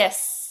goes on.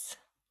 Yes.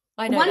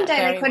 I know One that day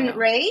they very couldn't well.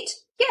 read.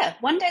 Yeah,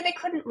 one day they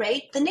couldn't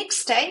read. The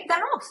next day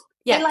they're off.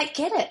 Yeah. They like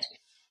get it.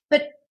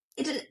 But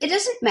it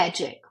isn't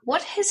magic.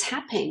 What has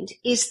happened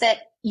is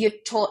that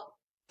you've taught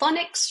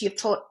phonics, you've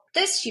taught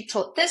this, you've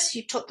taught this,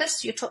 you've taught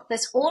this, you've taught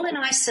this, all in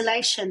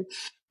isolation.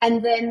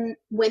 And then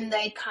when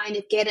they kind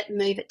of get it and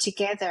move it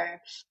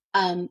together,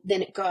 then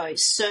it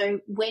goes. So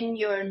when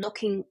you're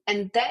looking,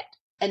 and that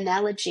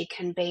analogy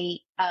can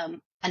be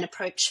an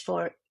approach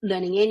for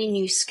learning any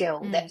new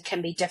skill that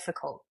can be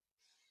difficult.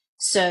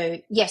 So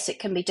yes, it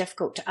can be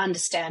difficult to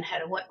understand how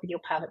to work with your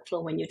pelvic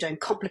floor when you're doing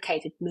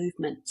complicated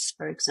movements,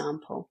 for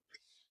example.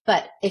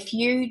 But if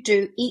you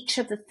do each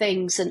of the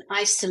things in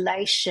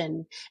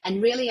isolation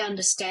and really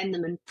understand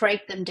them and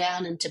break them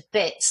down into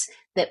bits,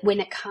 that when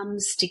it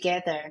comes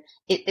together,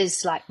 it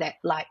is like that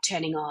light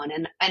turning on.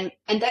 And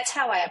that's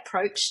how I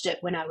approached it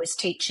when I was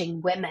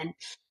teaching women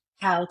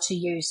how to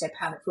use their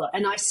pelvic floor.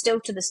 And I still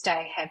to this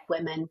day have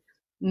women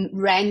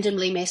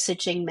randomly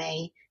messaging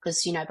me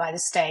because, by the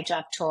stage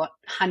I've taught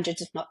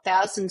hundreds, if not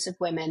thousands of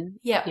women,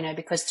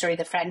 because through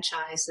the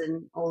franchise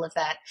and all of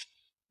that,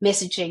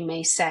 messaging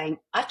me saying,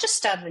 I've just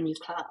started a new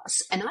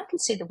class and I can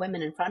see the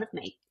women in front of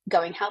me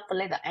going hell for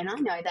leather. And I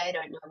know they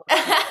don't know what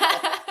I'm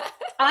doing.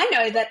 I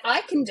know that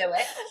I can do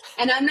it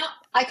and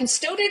I can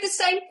still do the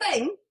same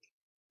thing.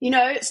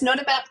 It's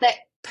not about that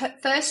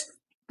first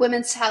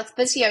women's health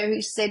physio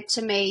who said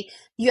to me,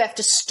 you have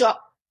to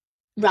stop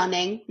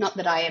running. Not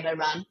that I ever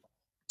run,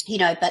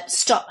 but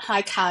stop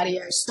high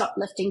cardio, stop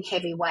lifting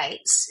heavy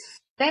weights.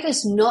 That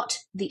is not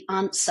the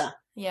answer.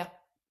 Yeah.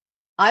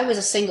 I was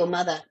a single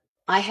mother.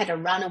 I had a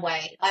runner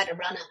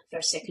for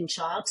a second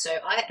child, so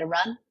I had to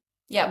run.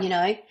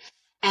 Yeah.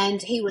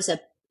 And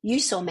you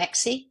saw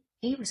Maxie,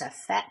 he was a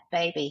fat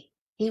baby.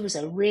 He was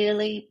a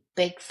really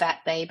big fat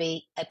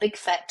baby, a big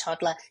fat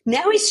toddler.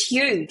 Now he's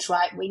huge,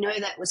 right? We know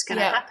that was going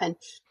to happen.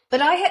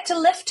 But I had to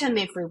lift him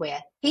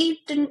everywhere. He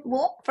didn't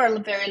walk for a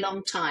very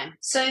long time.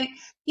 So,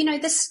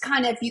 this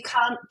kind of, you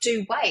can't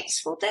do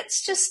weights. Well,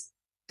 that's just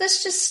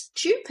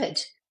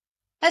stupid.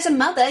 As a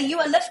mother, you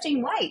are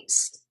lifting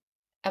weights.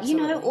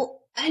 Absolutely.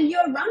 And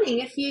you're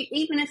running.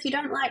 Even if you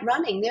don't like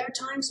running, there are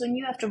times when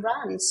you have to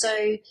run.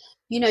 So,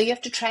 you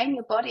have to train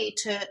your body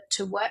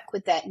to work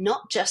with that,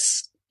 not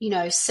just,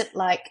 sit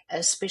like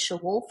a special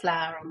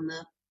wallflower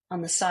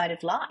on the side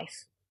of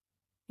life.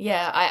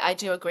 Yeah, I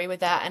do agree with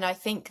that. And I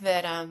think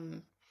that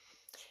I'm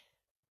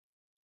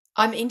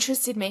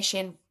interested, Mish,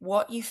 in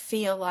what you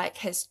feel like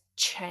has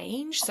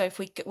changed. So if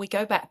we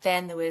go back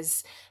then, there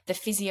was the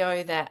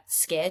physio that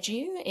scared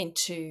you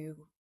into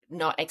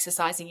not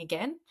exercising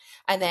again.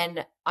 And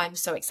then I'm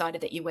so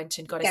excited that you went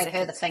and got a second.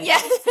 Her the finger.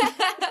 Yeah.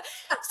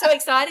 So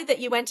excited that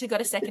you went and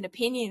got a second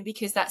opinion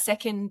because that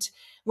second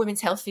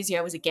women's health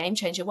physio was a game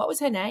changer. What was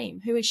her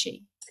name? Who is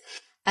she?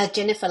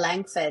 Jennifer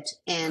Langford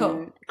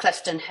in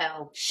Clifton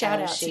Hill.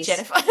 Shout out to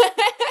Jennifer.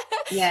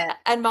 Yeah.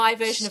 And my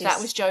version of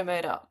that was Jo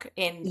Murdoch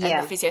in the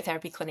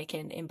physiotherapy clinic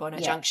in Bono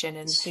Junction.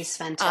 And she's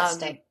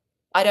fantastic.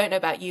 I don't know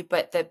about you,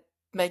 but the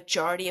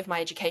majority of my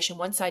education,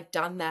 once I'd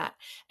done that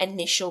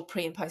initial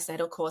pre and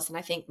postnatal course, and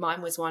I think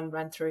mine was one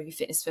run through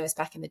Fitness First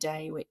back in the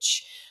day,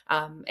 which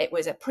it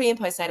was a pre and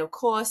postnatal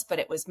course, but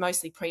it was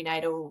mostly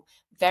prenatal,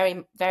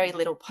 very, very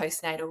little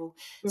postnatal.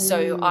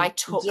 So I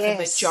took the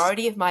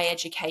majority of my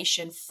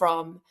education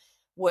from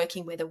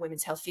working with a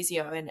women's health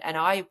physio. And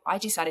I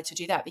decided to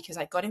do that because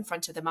I got in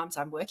front of the mums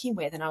I'm working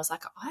with and I was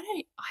like,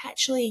 I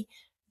actually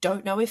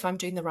don't know if I'm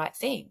doing the right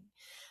thing.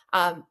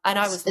 And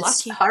I was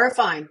lucky. It's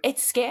horrifying.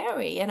 It's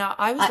scary. And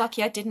I was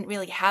lucky I didn't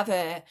really have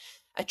a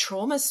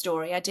trauma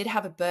story. I did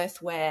have a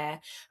birth where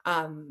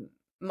I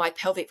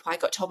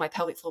got told my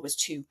pelvic floor was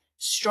too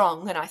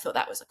strong and I thought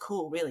that was a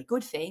cool, really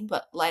good thing.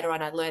 But later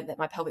on I learned that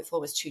my pelvic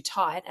floor was too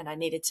tight and I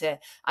needed to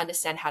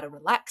understand how to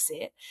relax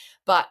it.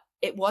 But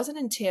it wasn't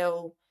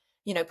until,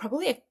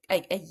 probably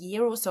a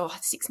year or so,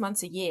 6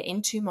 months, a year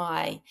into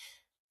my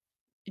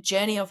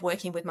journey of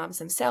working with mums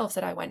themselves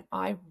that I went,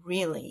 I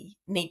really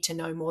need to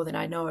know more than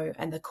I know.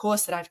 And the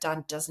course that I've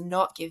done does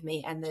not give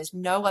me, and there's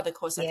no other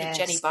course. I think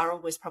Jenny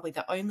Burrell was probably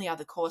the only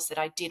other course that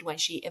I did when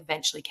she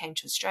eventually came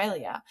to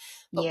Australia.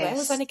 But where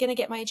was I going to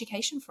get my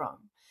education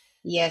from?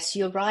 Yes,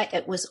 you're right.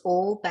 It was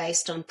all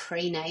based on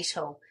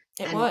prenatal.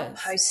 It was.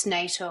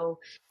 Postnatal.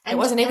 And it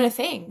wasn't even a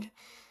thing.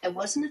 It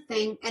wasn't a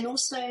thing. And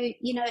also,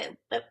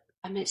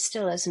 it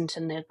still isn't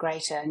in the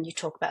greater, and you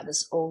talk about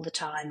this all the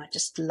time. I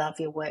just love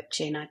your work,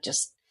 Jen.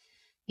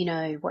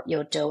 what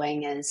you're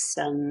doing is,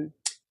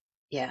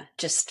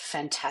 just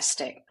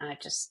fantastic.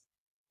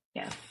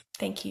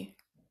 Thank you.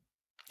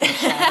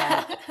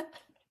 Shout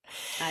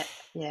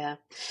out.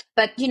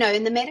 But,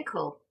 in the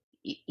medical,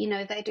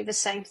 they do the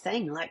same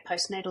thing, like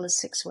postnatal is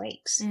 6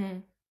 weeks.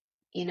 Mm.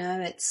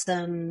 It's,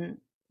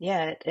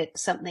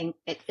 it's something,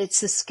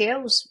 it's the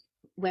skills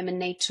women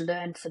need to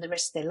learn for the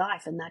rest of their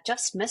life, and they're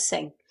just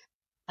missing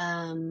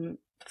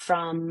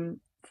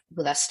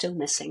they're still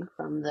missing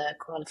from the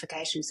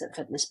qualifications that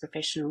fitness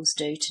professionals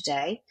do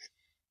today.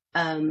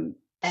 And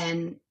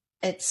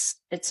it's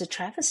a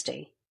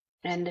travesty.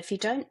 And if you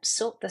don't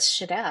sort this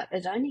shit out,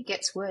 it only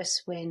gets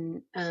worse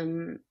when,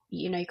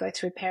 you go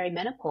through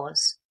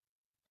perimenopause.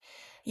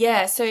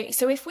 Yeah, so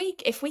if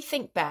we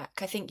think back,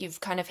 I think you've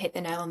kind of hit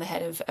the nail on the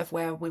head of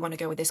where we want to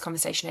go with this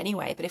conversation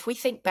anyway. But if we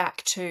think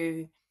back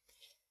to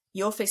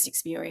your first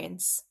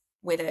experience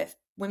with a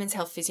women's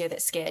health physio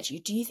that scared you,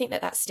 do you think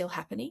that that's still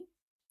happening?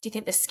 Do you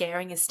think the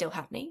scaring is still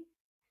happening?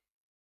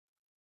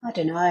 I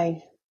don't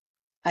know.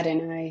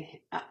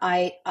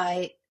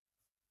 I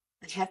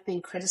have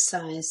been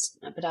criticised,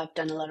 but I've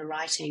done a lot of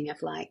writing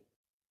of like,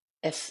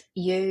 if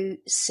you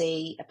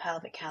see a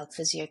pelvic health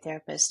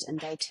physiotherapist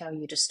and they tell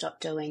you to stop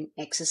doing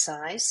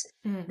exercise,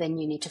 then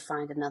you need to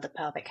find another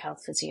pelvic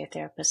health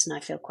physiotherapist. And I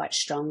feel quite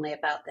strongly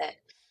about that.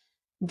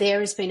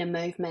 There has been a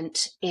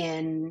movement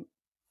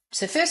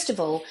so first of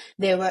all,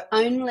 there were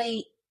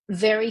only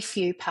very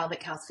few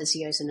pelvic health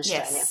physios in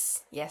Australia.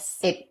 Yes.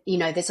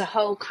 There's a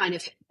whole kind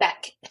of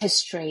back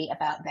history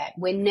about that,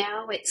 where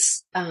now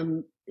it's,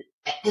 and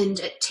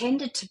it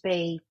tended to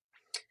be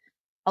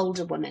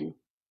older women,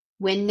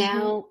 where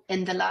now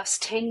in the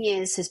last 10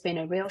 years has been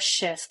a real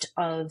shift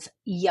of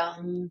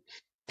young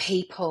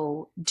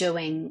people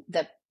doing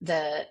the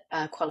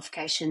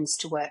qualifications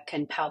to work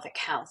in pelvic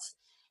health.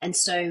 And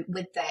so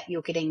with that,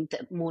 you're getting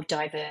the more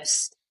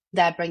diverse.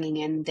 They're bringing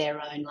in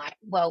their own, like,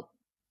 well,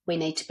 we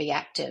need to be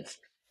active.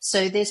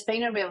 So there's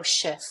been a real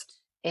shift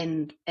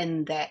in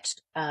that.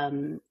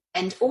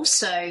 And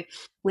also,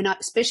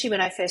 especially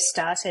when I first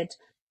started,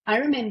 I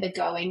remember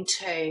going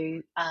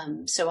to,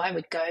 so I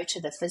would go to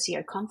the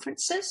physio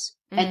conferences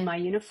in my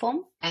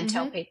uniform and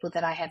tell people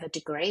that I have a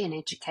degree in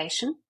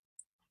education.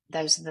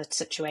 Those are the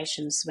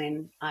situations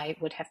when I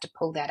would have to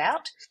pull that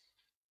out.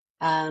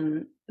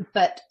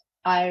 But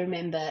I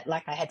remember,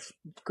 like, I had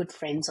good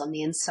friends on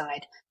the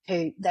inside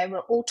who they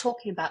were all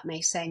talking about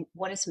me, saying,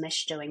 what is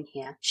Mish doing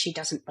here? She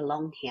doesn't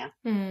belong here.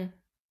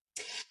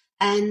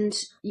 And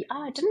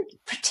I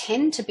didn't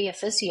pretend to be a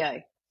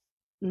physio.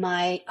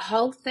 My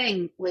whole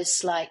thing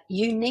was like,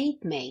 you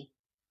need me.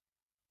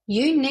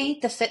 You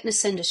need the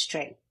fitness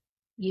industry.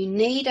 You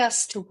need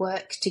us to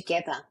work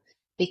together,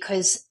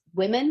 because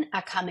women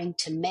are coming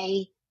to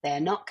me. They're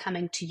not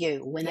coming to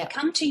you. When they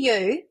come to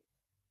you,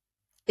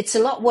 it's a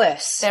lot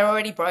worse. They're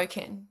already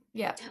broken.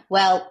 Yeah.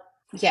 Well,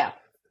 yeah.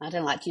 I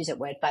don't like to use that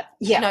word, but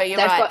yeah. No, you're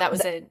right. That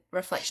was a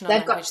reflection on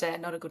language there,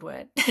 not a good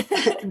word.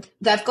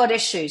 They've got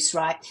issues,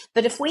 right?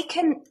 But if we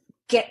can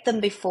get them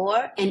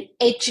before and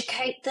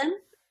educate them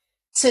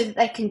so that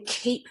they can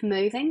keep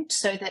moving,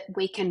 so that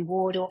we can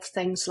ward off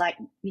things like,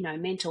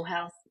 mental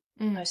health,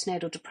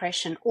 postnatal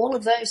depression, all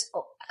of those,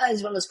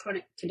 as well as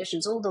chronic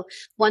conditions, all the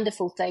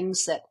wonderful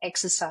things that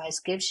exercise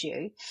gives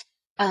you.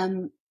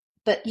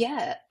 But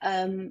yeah,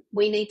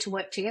 we need to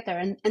work together.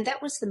 And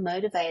that was the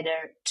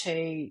motivator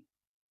to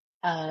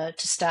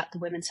start the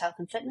Women's Health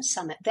and Fitness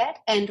Summit. That,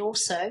 and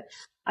also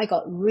I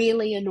got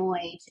really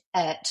annoyed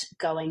at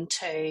going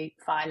to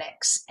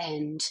Philex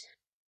and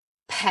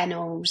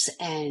panels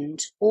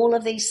and all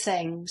of these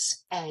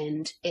things,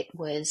 and it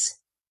was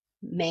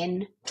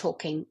men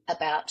talking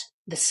about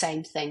the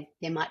same thing.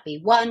 There might be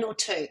one or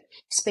two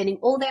spending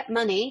all that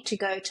money to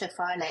go to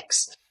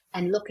Philex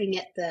and looking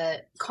at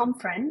the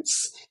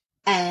conference,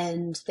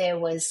 and there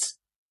was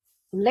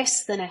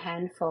less than a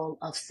handful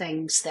of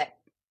things that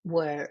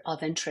were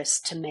of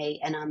interest to me.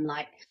 And I'm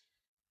like,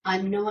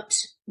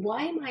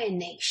 why am I a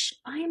niche?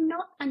 I am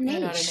not a niche.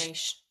 You're not a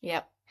niche.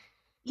 Yep.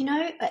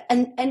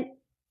 And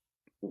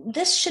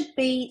this should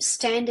be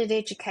standard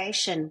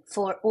education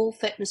for all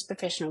fitness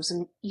professionals.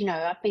 And,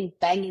 I've been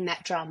banging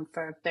that drum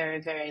for a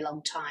very, very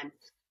long time.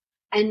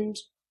 And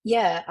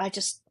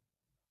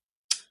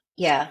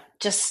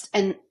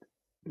and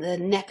the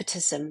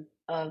nepotism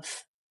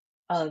of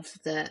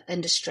the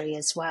industry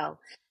as well.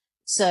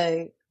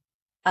 So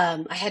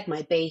I had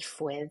my beef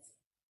with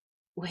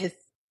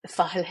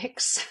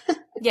Philex.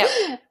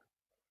 Yeah.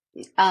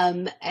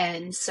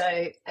 And so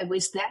it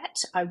was that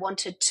I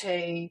wanted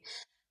to,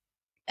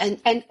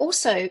 and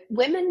also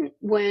women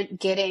weren't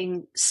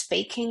getting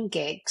speaking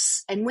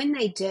gigs, and when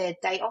they did,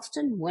 they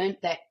often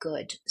weren't that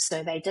good,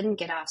 so they didn't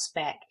get asked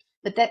back.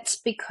 But that's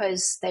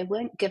because they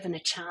weren't given a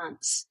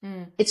chance.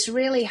 It's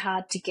really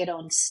hard to get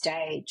on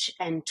stage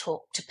and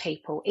talk to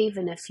people,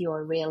 even if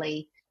you're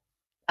really,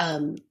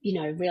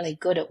 really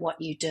good at what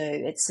you do.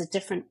 It's a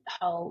different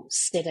whole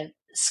set of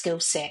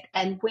skill set.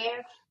 And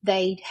where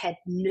they had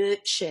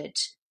nurtured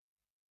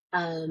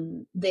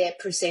their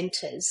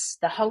presenters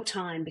the whole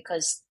time,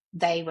 because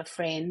they were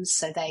friends,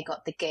 so they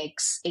got the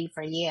gigs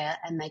every year,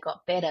 and they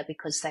got better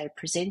because they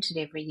presented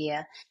every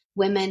year.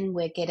 Women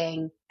were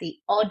getting the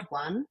odd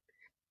one.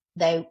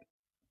 I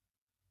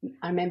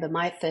remember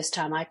my first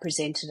time I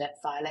presented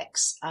at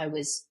Philex, I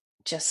was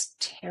just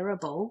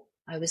terrible.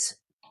 I was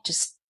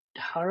just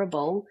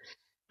horrible.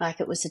 Like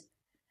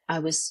I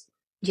was,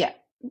 yeah.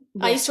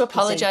 I used to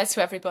apologize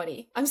to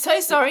everybody. I'm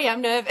so sorry,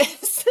 I'm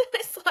nervous.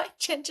 It's like,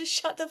 Jen, just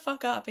shut the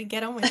fuck up and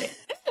get on with it.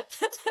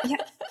 Yeah.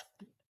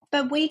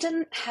 But we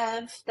didn't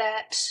have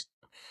that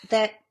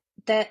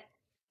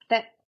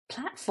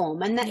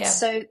platform. And that's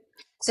so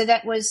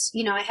that was,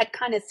 I had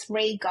kind of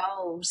 3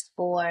 goals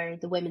for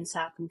the Women's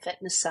Health and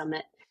Fitness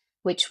Summit,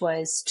 which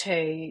was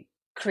to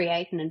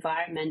create an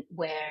environment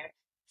where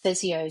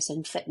physios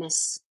and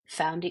fitness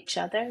found each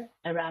other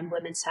around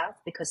women's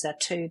health, because they're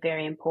 2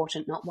 very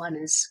important.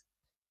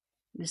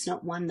 There's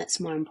not one that's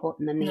more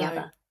important than the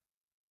other.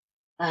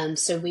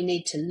 So we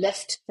need to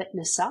lift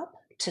fitness up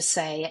to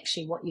say,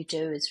 actually, what you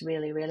do is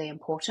really, really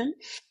important.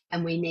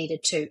 And we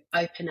needed to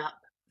open up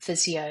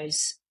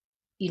physios,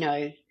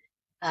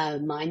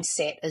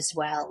 mindset as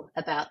well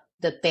about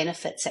the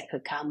benefits that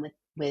could come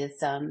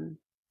with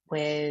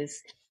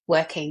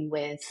working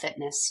with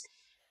fitness.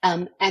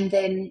 And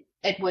then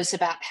it was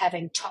about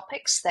having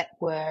topics that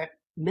were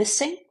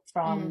missing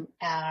from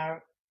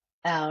our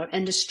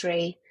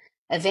industry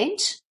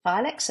event,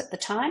 Philex at the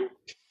time.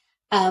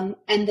 And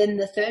then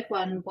the third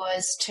one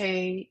was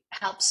to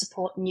help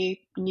support new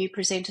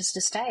presenters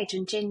to stage.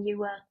 And Jen, you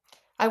were...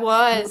 I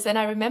was, and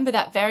I remember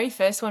that very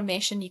first one,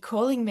 Mish, and you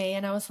calling me,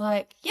 and I was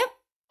like, yep,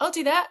 I'll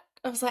do that.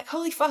 I was like,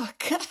 holy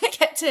fuck, I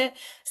get to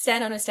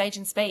stand on a stage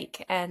and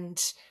speak.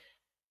 And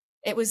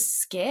it was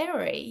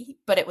scary,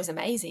 but it was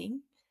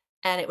amazing.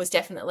 And it was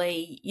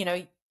definitely,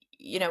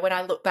 when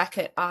I look back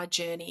at our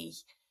journey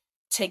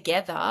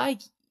together,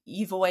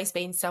 you've always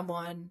been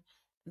someone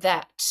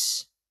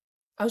that...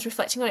 I was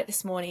reflecting on it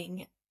this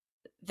morning,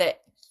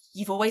 that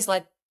you've always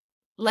led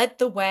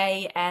the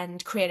way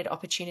and created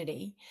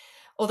opportunity.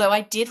 Although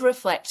I did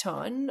reflect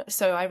on,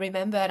 so I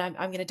remember, and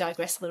I'm going to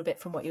digress a little bit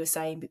from what you were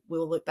saying, but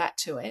we'll look back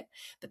to it,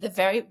 but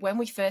when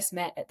we first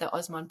met at the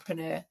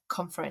Osmonpreneur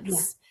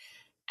conference,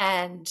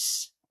 and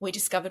we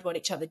discovered what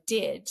each other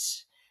did,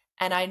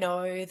 and I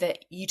know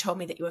that you told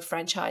me that you were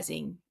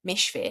franchising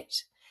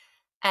MishFit,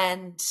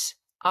 and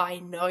I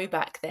know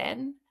back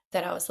then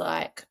that I was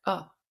like,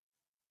 oh,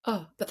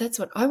 but that's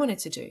what I wanted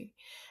to do.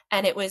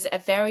 And it was a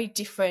very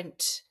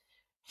different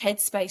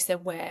headspace than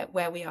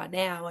where we are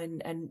now.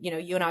 And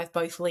you and I have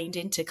both leaned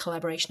into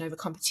collaboration over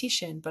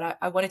competition, but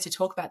I wanted to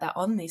talk about that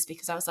on this,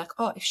 because I was like,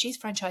 if she's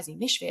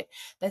franchising MishFit,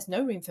 there's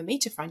no room for me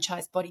to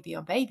franchise Body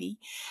Beyond Baby.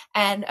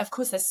 And of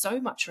course, there's so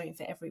much room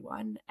for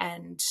everyone.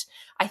 And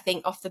I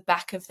think off the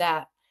back of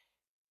that,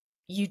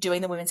 you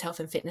doing the Women's Health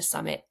and Fitness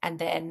Summit, and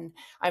then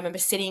I remember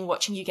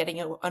watching you getting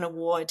an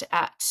award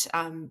at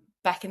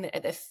back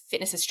at the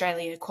Fitness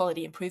Australia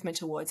Quality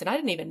Improvement Awards, and I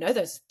didn't even know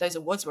those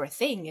awards were a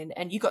thing,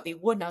 and you got the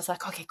award, and I was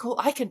like, okay, cool,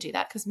 I can do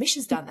that because Mish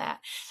has done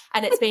that.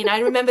 And it's been, I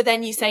remember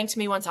then you saying to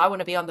me once, I want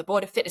to be on the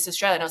board of Fitness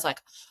Australia, and I was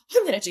like,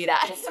 I'm going to do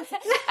that.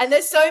 And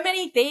there's so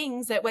many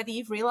things that, whether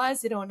you've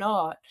realized it or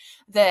not,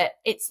 that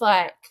it's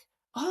like,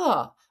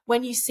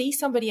 when you see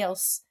somebody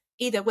else,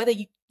 either whether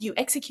you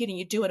execute and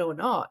you do it or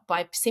not,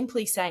 by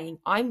simply saying,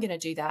 I'm going to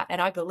do that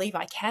and I believe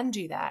I can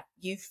do that,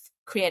 you've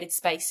created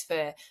space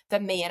for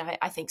me, and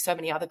I think so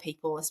many other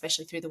people,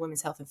 especially through the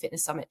Women's Health and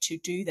Fitness Summit, to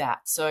do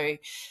that. So,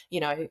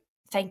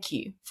 thank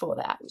you for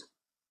that.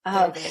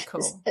 Very, very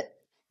cool.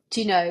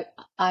 Do you know,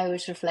 I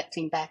was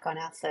reflecting back on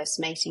our first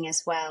meeting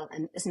as well,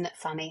 and isn't it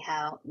funny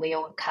how we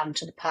all come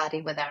to the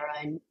party with our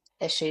own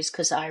issues?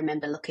 Because I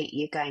remember looking at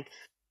you going,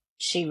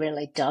 she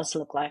really does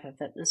look like a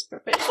fitness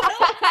professional.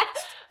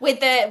 with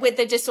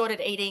the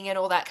disordered eating and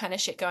all that kind of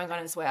shit going on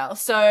as well.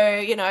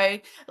 So,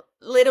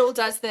 little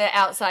does the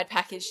outside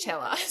package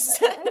tell us.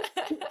 Dad,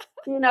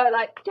 I'm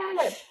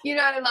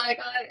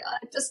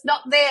just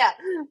not there,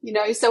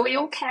 so we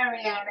all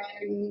carry our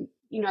own,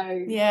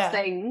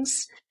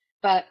 things.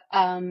 But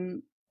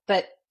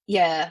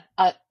yeah,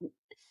 and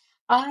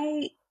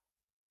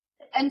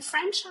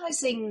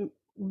franchising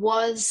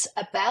was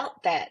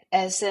about that,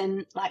 as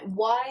in, like,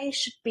 why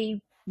should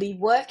we be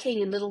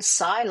working in little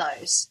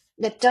silos?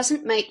 That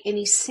doesn't make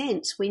any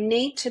sense. We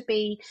need to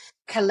be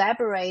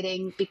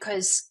collaborating,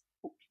 because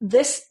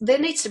there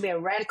needs to be a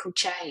radical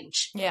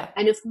change. Yeah.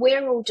 And if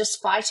we're all just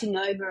fighting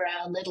over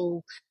our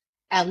little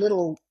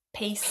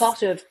piece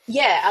plot of,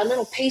 our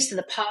little piece of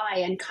the pie,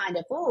 and kind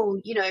of,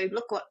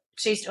 look what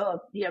she's, blah,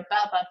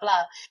 blah,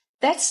 blah.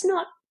 That's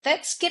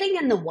getting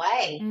in the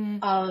way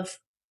of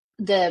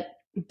the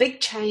big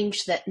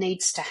change that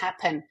needs to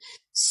happen.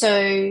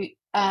 So,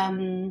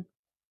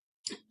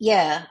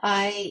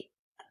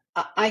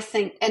 I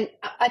think, and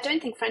I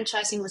don't think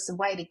franchising was the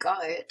way to go.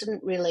 It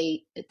didn't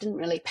really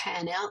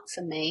pan out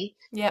for me.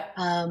 Yeah.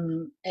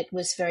 It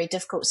was very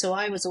difficult. So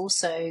I was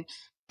also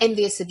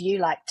envious of you,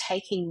 like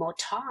taking more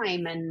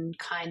time and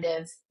kind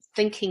of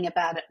thinking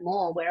about it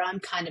more, where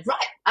I'm kind of,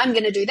 right, I'm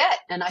going to do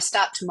that, and I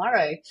start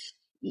tomorrow.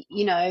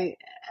 I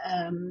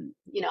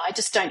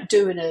just don't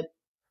do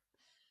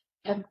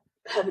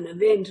have an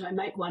event. I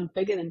make one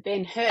bigger than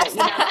Ben Hur.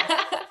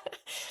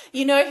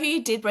 You know who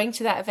you did bring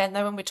to that event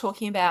though, when we're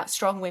talking about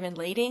strong women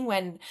leading,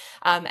 and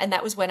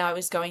that was when I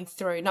was going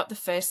through, not the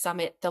first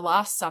summit, the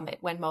last summit,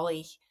 when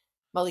Molly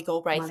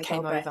Galbraith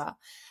came over,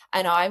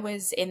 and I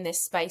was in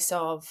this space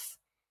of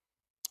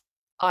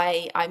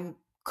I'm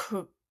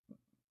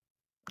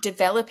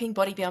developing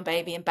Body Beyond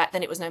Baby, and back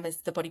then it was known as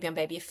the Body Beyond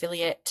Baby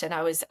affiliate, and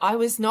I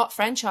was not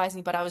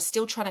franchising, but I was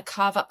still trying to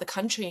carve up the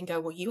country and go,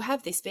 well, you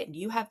have this bit and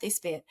you have this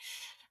bit.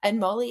 And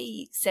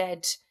Molly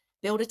said,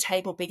 build a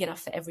table big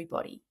enough for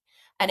everybody.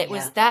 And it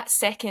was that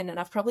second, and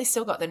I've probably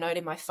still got the note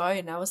in my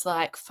phone. I was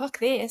like, fuck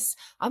this.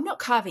 I'm not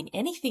carving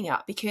anything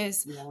up,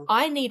 because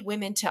I need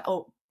women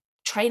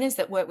trainers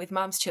that work with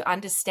mums to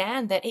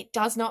understand that it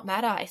does not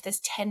matter if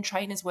there's 10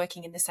 trainers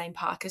working in the same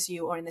park as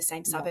you or in the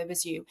same suburb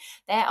as you.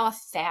 There are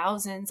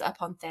thousands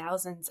upon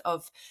thousands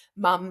of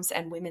mums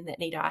and women that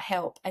need our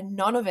help, and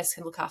none of us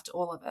can look after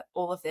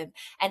all of them.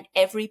 And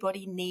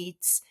everybody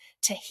needs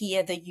to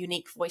hear the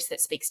unique voice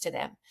that speaks to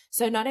them.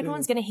 So not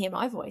everyone's going to hear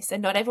my voice,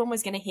 and not everyone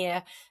was going to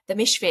hear the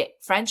Mishfit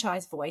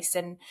franchise voice,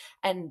 and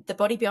the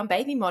Body Beyond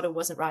Baby model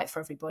wasn't right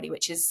for everybody,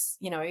 which is,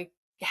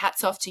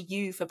 hats off to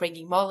you for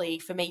bringing Molly,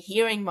 for me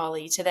hearing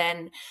Molly, to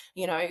then,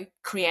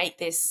 create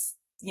this,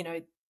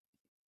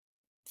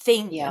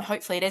 thing. And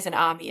hopefully it is an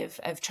army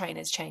of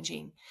trainers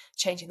changing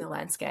the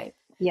landscape.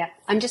 Yeah.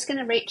 I'm just going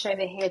to reach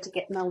over here to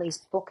get Molly's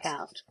book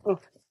out.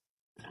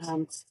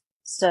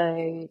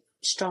 So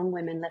Strong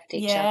Women Lift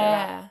Each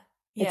Other Up.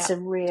 It's a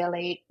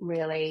really,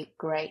 really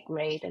great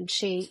read, and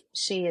she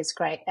is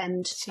great.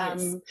 And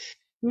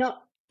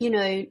not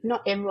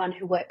everyone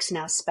who works in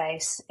our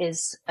space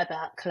is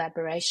about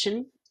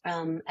collaboration.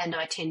 And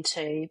I tend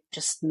to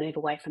just move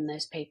away from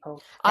those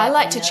people. I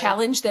like to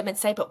challenge them and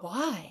say, but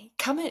why?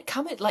 Come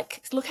at,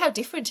 like, look how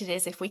different it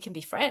is if we can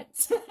be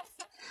friends.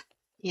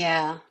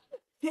 Yeah.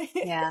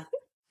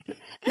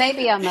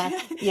 Maybe I'm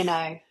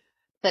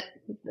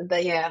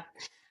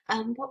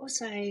what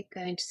was I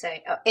going to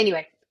say? Oh,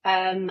 anyway,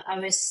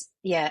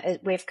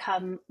 we've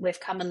come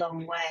a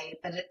long way,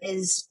 but it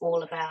is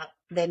all about,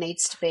 there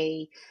needs to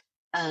be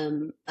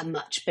a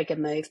much bigger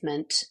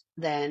movement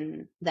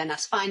than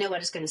us. I know what I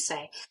was going to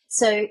say.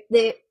 So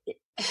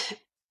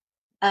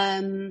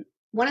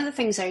one of the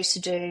things I used to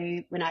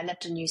do when I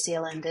lived in New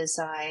Zealand is,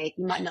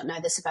 you might not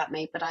know this about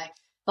me, but I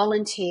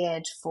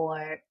volunteered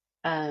for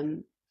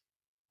an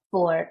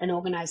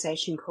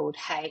organisation called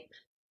HAPE,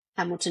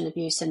 Hamilton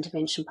Abuse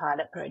Intervention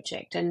Pilot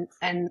Project, and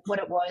what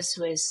it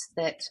was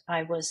that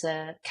I was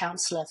a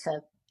counsellor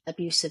for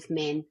abusive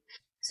men.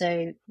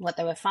 So what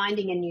they were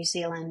finding in New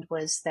Zealand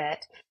was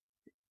that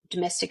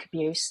domestic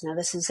abuse, now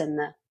this is in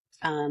the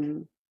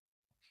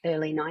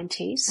early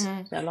 90s,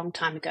 so a long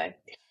time ago,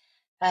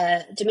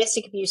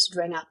 domestic abuse would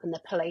ring up and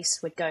the police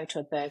would go to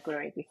a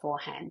burglary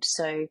beforehand.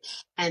 So,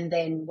 and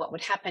then what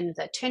would happen,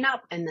 they'd turn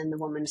up and then the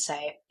woman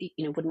say,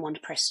 wouldn't want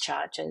to press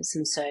charges.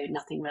 And so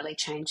nothing really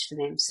changed for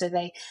them. So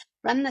they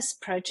run this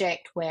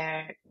project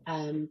where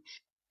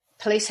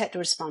police had to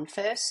respond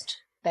first.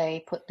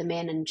 They put the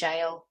men in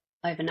jail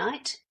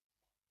overnight.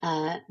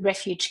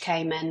 Refuge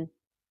came in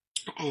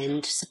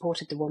and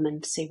supported the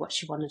woman to see what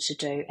she wanted to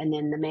do. And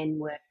then the men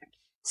were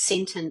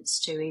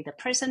sentenced to either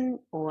prison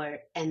or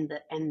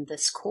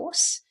this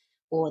course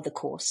or the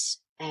course.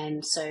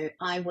 And so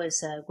I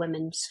was a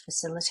women's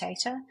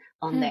facilitator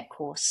on that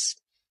course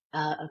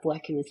of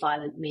working with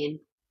violent men.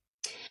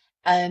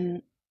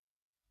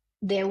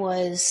 There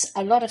was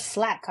a lot of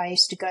flack. I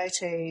used to go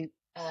to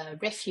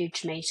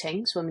refuge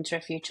meetings, women's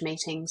refuge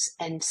meetings,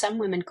 and some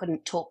women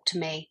couldn't talk to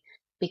me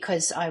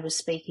because I was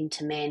speaking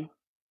to men.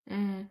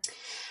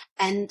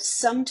 And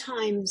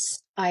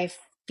sometimes I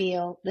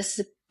feel this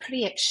is a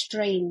pretty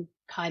extreme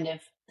kind of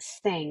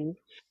thing,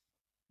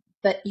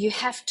 but you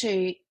have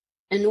to,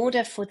 in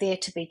order for there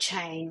to be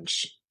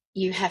change,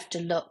 you have to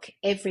look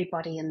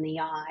everybody in the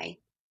eye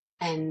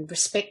and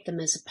respect them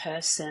as a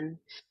person,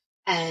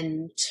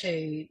 and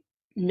to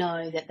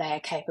know that they are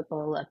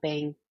capable of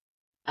being,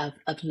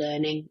 of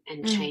learning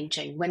and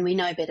changing. When we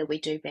know better, we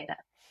do better.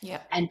 Yeah.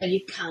 But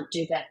you can't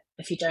do that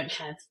if you don't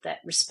have that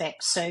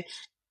respect. So,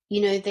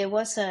 there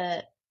was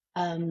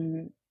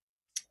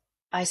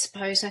I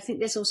think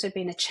there's also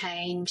been a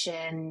change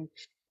in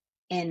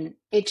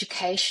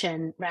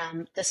education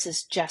around, this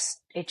is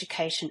just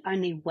education.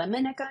 Only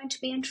women are going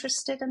to be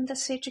interested in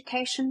this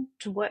education,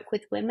 to work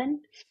with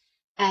women.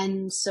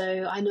 And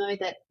so I know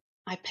that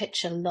I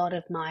pitch a lot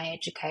of my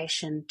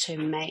education to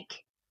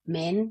make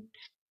men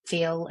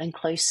feel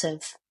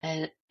inclusive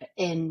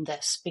in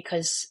this,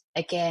 because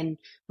again,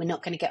 we're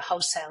not going to get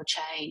wholesale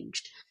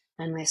change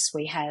unless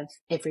we have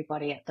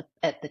everybody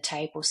at the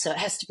table. So it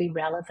has to be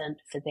relevant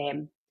for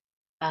them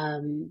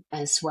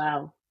as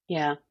well.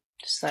 Yeah,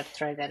 just thought I'd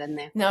throw that in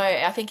there. No,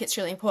 I think it's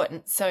really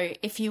important. So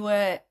if you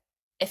were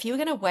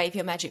going to wave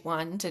your magic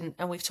wand,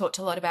 and we've talked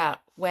a lot about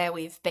where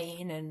we've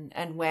been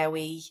and where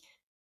we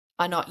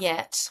are not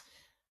yet,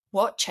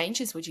 what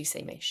changes would you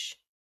see, Mish?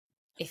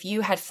 If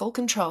you had full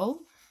control,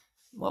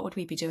 what would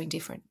we be doing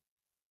different?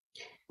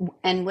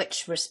 In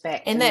which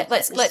respect? In that,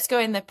 let's go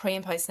in the pre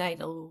and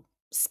postnatal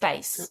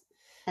space.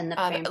 In the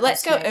pre and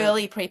let's go postnatal.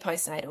 early pre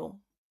postnatal.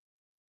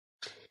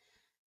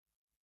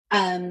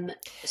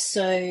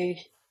 So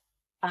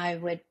I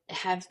would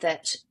have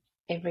that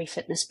every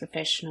fitness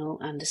professional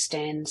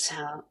understands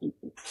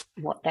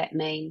what that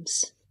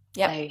means.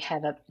 Yep. They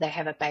have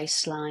a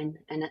baseline,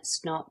 and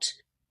it's not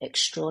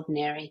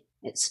extraordinary.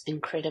 It's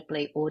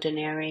incredibly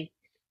ordinary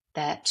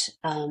that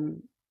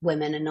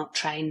women are not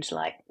trained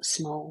like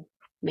small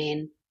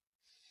men.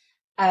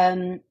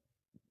 And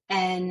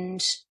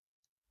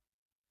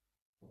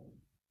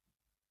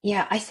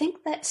yeah, I think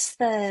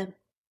I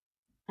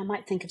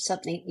might think of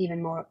something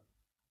even more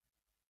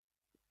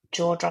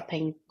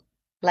jaw-dropping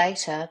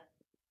later,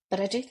 but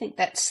I do think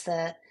that's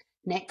the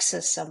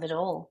nexus of it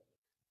all,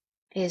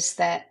 is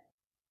that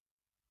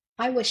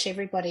I wish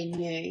everybody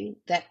knew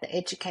that the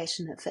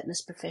education that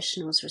fitness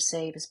professionals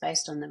receive is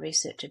based on the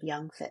research of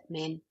young, fit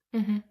men.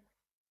 Mm-hmm.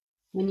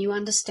 When you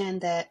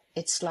understand that,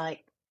 it's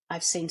like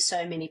I've seen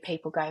so many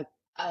people go,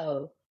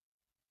 oh,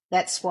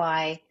 that's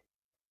why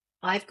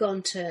I've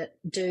gone to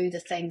do the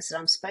things that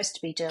I'm supposed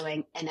to be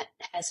doing, and it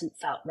hasn't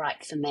felt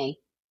right for me.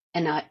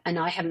 And I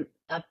haven't.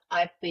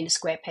 I've been a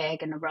square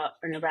peg in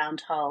a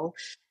round hole,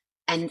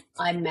 and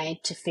I'm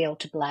made to feel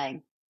to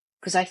blame,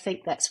 because I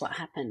think that's what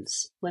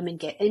happens. Women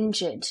get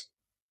injured,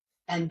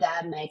 and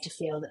they're made to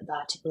feel that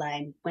they're to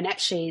blame, when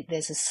actually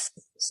there's a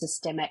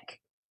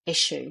systemic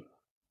issue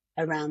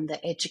around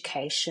the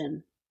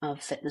education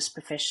of fitness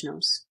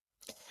professionals.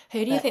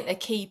 Who do you think the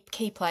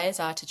key players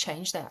are to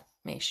change that,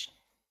 Mish?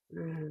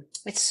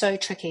 It's so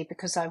tricky,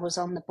 because I was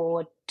on the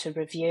board to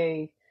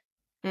review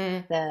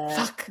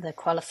the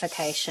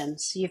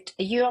qualifications.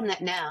 Are you on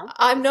that now?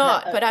 I'm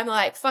not, but I'm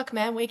like, fuck,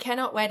 man, we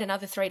cannot wait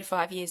another 3 to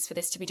 5 years for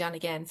this to be done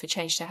again, for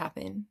change to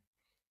happen.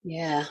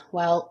 Yeah,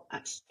 well,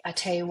 I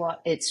tell you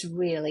what, it's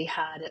really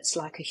hard. It's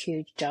like a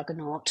huge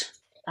juggernaut.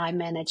 I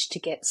managed to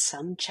get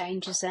some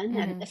changes in,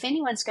 and if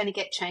anyone's going to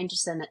get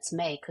changes in, it's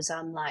me, because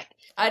I'm like,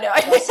 I know,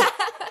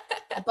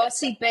 a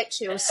bossy bitch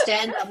who will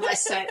stand on my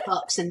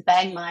soapbox and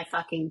bang my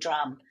fucking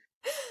drum.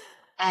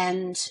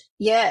 And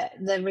yeah,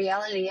 the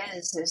reality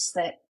is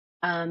that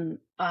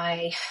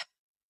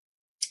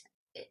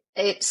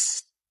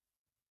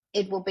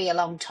it will be a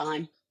long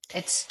time.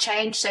 It's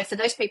changed. So for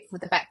those people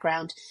with the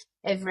background,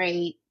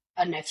 every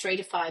 3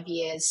 to 5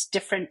 years,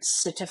 different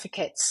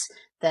certificates,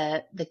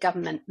 the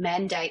government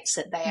mandates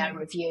that they are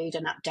reviewed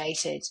and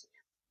updated,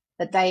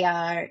 but they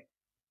are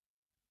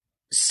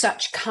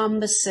such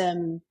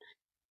cumbersome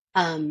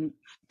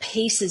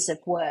pieces of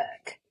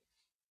work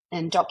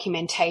and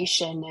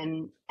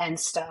documentation and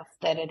stuff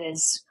that it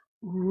is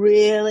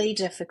really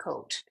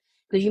difficult.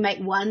 Because you make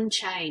one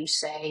change,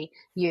 say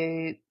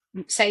you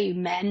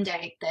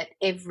mandate that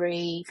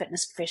every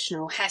fitness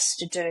professional has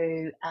to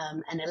do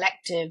an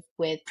elective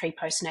with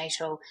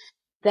pre-postnatal,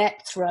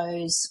 that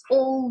throws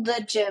all the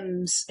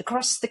gyms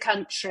across the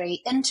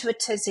country into a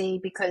tizzy,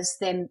 because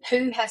then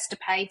who has to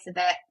pay for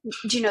that?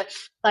 Do you know,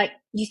 like,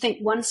 you think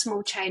one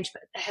small change,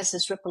 but it has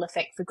this ripple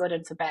effect for good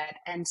and for bad.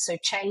 And so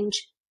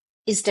change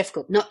is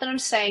difficult. Not that I'm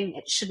saying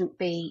it shouldn't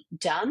be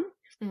done.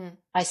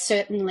 I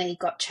certainly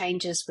got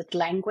changes with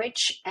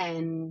language,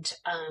 and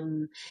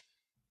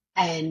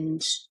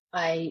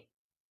I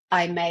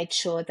made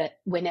sure that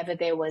whenever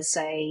there was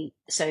the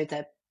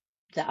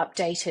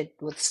updated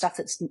with stuff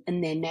that's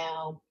in there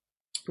now,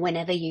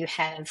 whenever you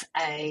have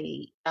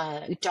a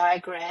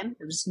diagram,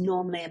 it was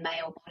normally a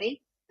male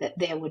body, that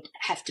there would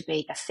have to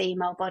be a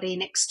female body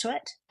next to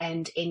it,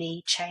 and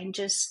any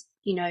changes,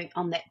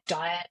 on that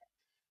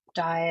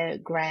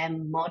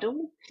diagram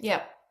model.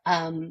 Yeah.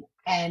 And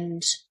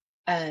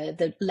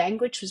the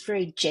language was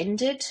very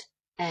gendered,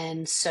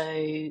 and so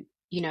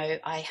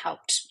I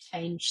helped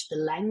change the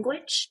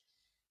language,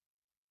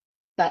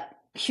 but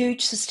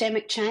huge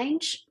systemic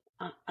change,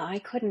 I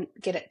couldn't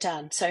get it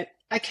done. So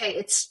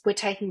okay, we're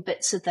taking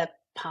bits of the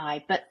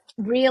pie, but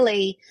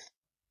really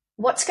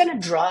what's going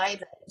to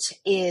drive it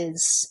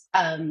is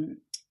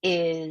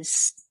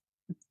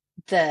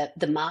the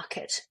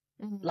market.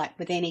 Like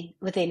with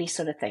any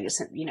sort of thing,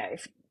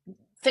 if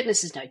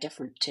fitness is no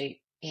different to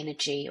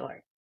energy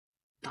or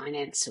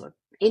finance or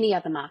any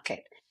other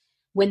market.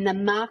 When the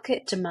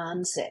market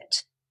demands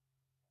it,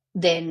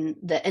 then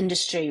the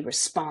industry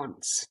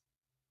responds.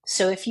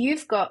 So if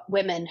you've got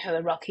women who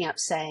are rocking up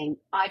saying,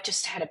 I've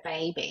just had a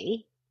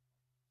baby,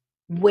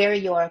 where are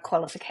your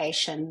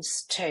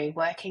qualifications to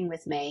working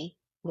with me?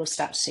 We'll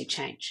start to see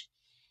change.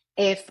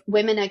 If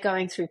women are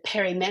going through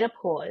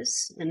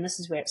perimenopause, and this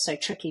is where it's so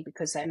tricky,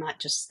 because they might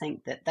just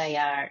think that they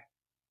are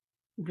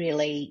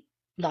really,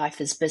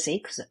 life is busy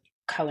because it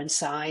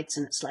coincides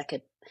and it's like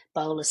a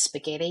bowl of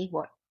spaghetti.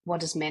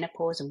 What is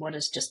menopause and what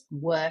is just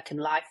work and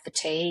life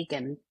fatigue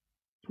and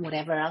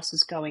whatever else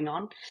is going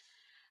on?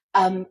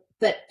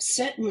 But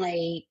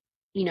certainly,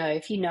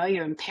 if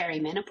you're in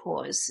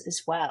perimenopause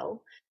as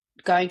well,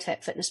 going to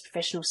that fitness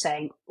professional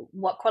saying,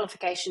 what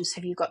qualifications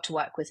have you got to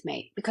work with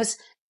me? Because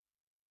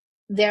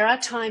there are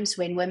times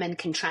when women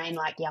can train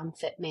like young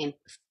fit men,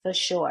 for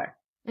sure.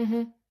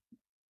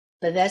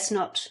 But that's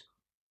not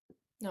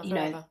Not you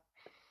know, forever.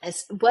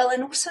 as well.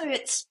 And also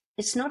it's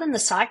not in the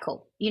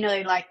cycle,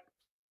 like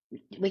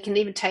we can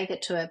even take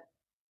it to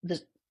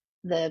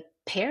the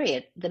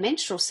period, the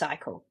menstrual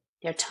cycle.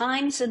 There are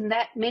times in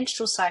that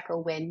menstrual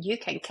cycle when you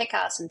can kick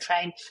ass and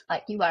train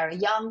like you are a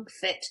young,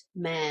 fit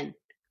man.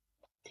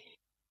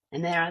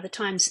 And there are other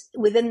times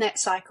within that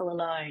cycle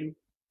alone,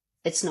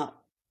 it's not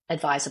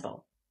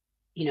advisable.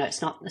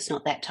 It's not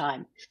that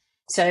time.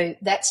 So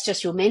that's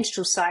just your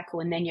menstrual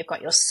cycle. And then you've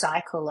got your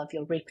cycle of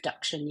your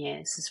reproduction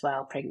years as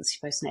well. Pregnancy,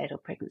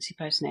 postnatal, pregnancy,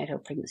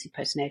 postnatal, pregnancy,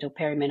 postnatal,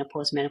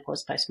 perimenopause,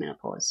 menopause,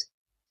 postmenopause.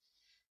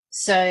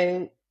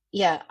 So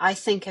yeah, I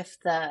think if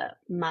the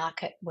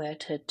market were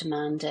to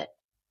demand it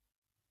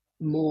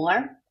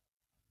more,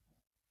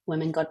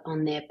 women got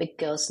on their big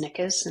girls'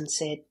 knickers and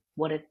said,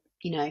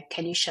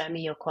 can you show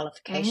me your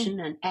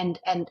qualification? And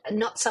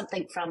not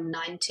something from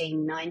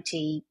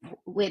 1990,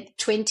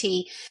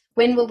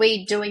 when were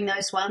we doing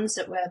those ones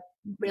that were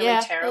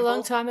really terrible? A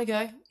long time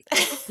ago.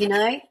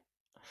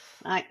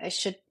 I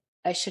should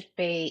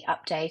be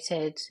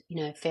updated,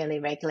 fairly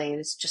regularly.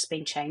 There's just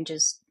been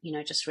changes,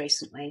 just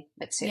recently,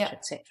 et cetera,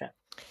 et cetera.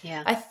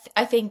 Yeah.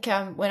 I think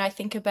when I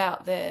think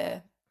about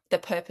the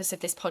purpose of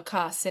this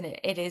podcast, and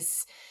it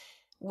is,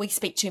 we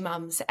speak to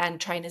mums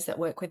and trainers that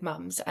work with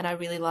mums, and I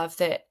really love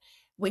that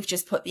we've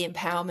just put the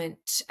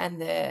empowerment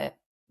and the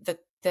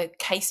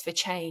case for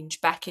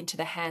change back into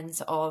the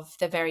hands of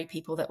the very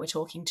people that we're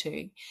talking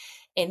to,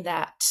 in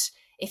that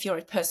if you're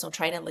a personal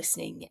trainer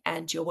listening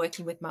and you're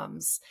working with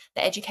mums,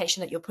 the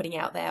education that you're putting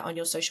out there on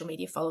your social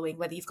media following,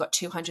 whether you've got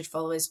 200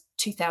 followers,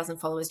 2,000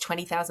 followers,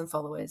 20,000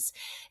 followers,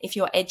 if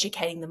you're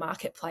educating the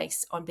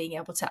marketplace on being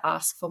able to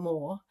ask for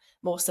more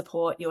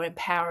support, you're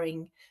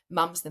empowering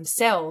mums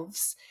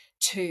themselves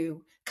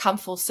to come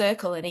full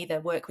circle and either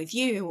work with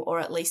you or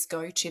at least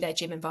go to their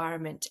gym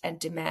environment and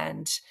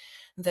demand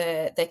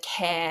the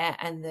care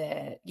and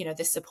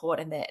the support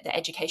and the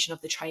education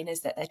of the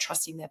trainers that they're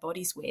trusting their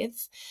bodies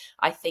with.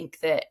 I think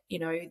that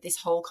this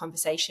whole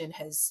conversation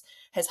has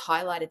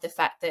highlighted the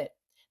fact that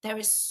there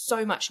is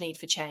so much need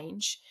for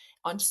change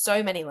on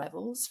so many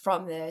levels,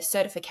 from the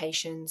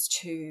certifications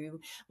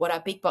to what our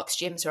big box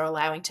gyms are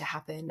allowing to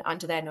happen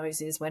under their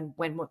noses when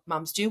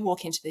mums do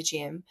walk into the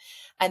gym,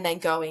 and then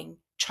going,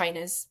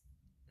 trainers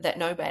that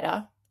know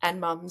better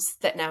and mums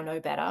that now know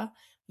better,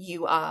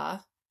 you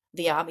are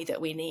the army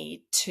that we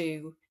need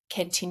to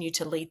continue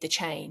to lead the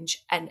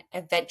change and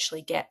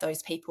eventually get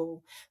those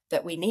people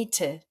that we need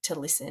to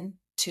listen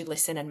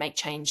and make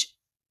change,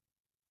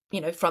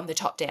 from the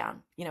top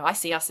down. I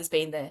see us as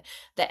being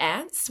the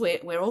ants.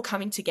 We're all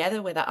coming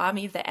together. We're the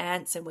army of the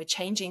ants, and we're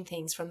changing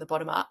things from the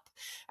bottom up.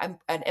 And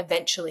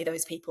eventually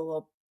those people,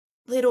 or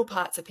little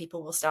parts of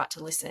people, will start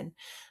to listen,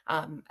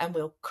 and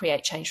we'll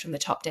create change from the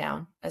top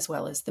down as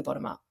well as the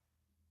bottom up.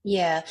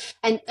 Yeah.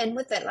 And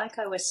with that, like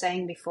I was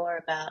saying before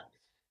about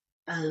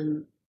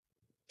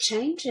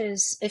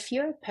changes, if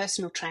you're a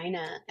personal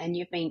trainer and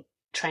you've been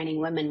training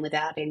women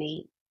without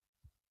any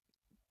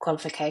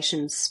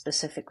qualifications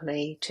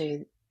specifically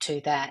to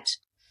that,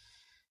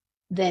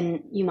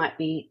 then you might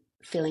be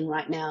feeling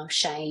right now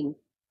shame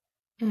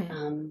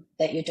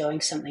that you're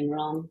doing something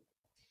wrong.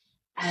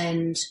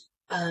 And,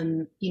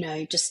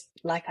 just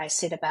like I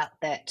said about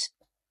that,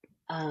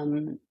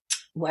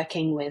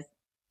 working with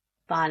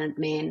violent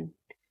men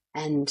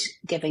and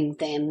giving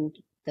them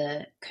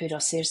the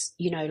kudos, there's,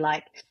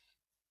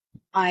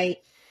 I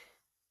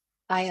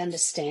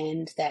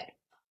understand that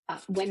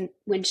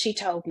when she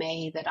told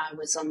me that I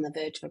was on the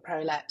verge of a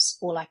prolapse,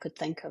 all I could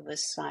think of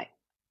was like,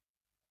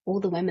 all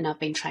the women I've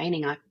been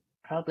training, I've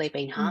probably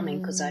been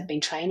harming because I've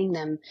been training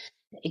them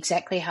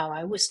exactly how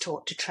I was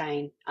taught to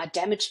train. I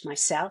damaged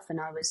myself and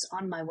I was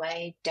on my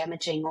way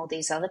damaging all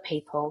these other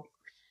people.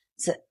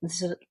 So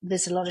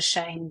there's a lot of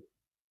shame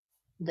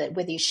that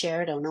whether you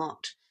share it or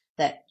not,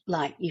 that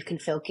like you can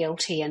feel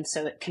guilty, and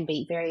so it can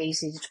be very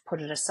easy to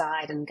put it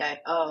aside and go,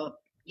 oh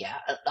yeah,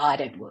 I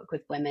don't work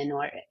with women,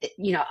 or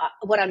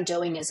what I'm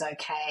doing is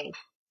okay.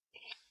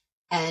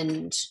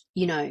 And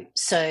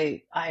so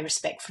I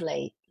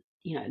respectfully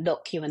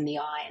look you in the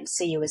eye and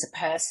see you as a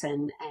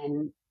person,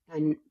 and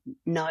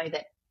know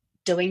that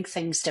doing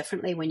things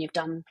differently when you've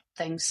done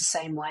things the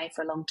same way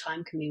for a long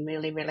time can be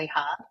really, really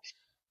hard.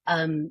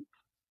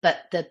 But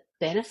the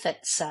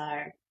benefits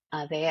are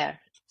there.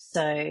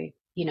 So,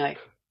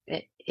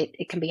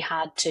 it can be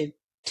hard to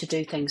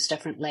do things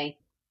differently.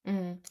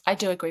 I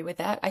do agree with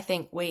that. I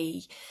think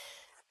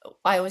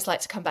I always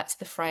like to come back to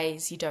the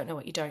phrase, you don't know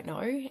what you don't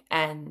know.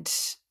 And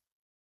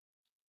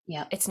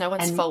yeah, it's no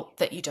one's fault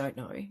that you don't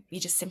know. You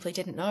just simply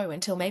didn't know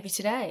until maybe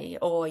today,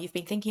 or you've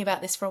been thinking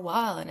about this for a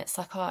while and it's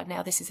like, oh,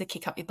 now this is a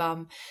kick up your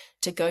bum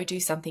to go do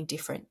something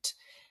different.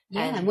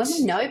 Yeah, and when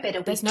we know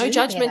better, there's no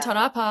judgment on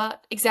our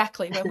part.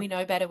 Exactly. When we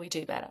know better, we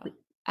do better.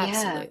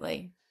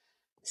 Absolutely.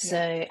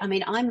 So, I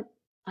mean, I'm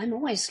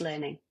always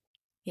learning.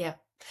 Yeah.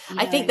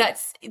 I think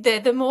that's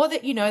the more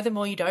that you know, the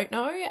more you don't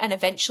know. And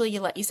eventually you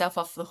let yourself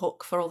off the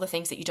hook for all the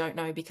things that you don't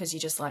know because you're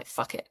just like,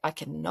 fuck it, I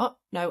cannot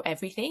know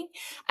everything.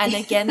 And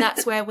again,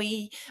 that's where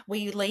we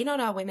lean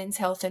on our women's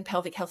health and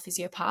pelvic health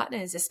physio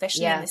partners,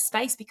 especially in this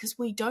space, because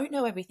we don't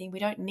know everything. We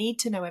don't need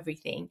to know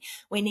everything.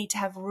 We need to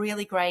have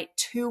really great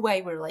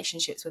two-way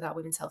relationships with our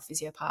women's health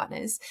physio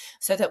partners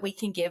so that we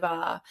can give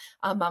our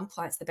mum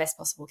clients the best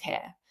possible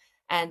care.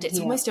 And it's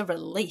almost a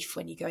relief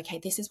when you go, okay,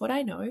 this is what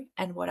I know.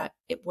 And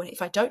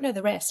if I don't know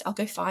the rest, I'll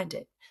go find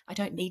it. I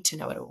don't need to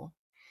know it all.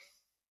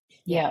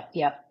 Yeah,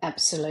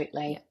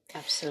 absolutely. Yeah.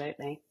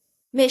 Absolutely.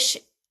 Mish,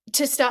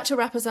 to start to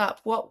wrap us up,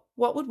 what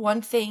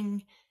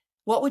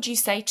would you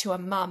say to a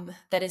mum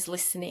that is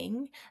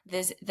listening,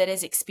 that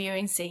is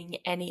experiencing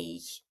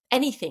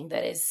anything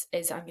that is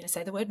I'm going to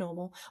say the word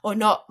normal, or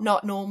not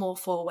normal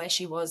for where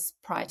she was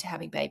prior to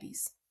having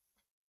babies?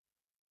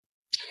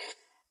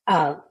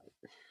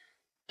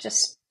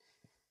 Just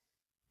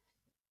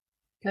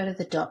go to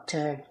the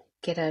doctor,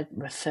 get a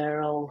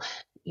referral.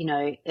 You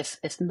know,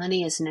 if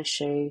money is an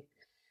issue,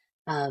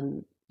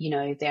 you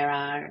know, there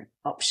are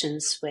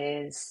options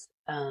with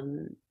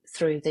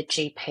through the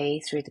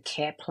GP, through the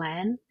care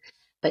plan,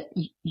 but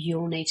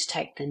you'll need to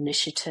take the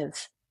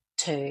initiative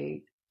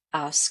to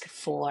ask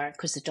for,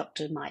 because the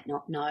doctor might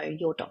not know,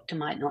 your doctor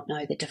might not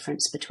know the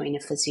difference between a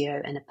physio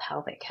and a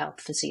pelvic health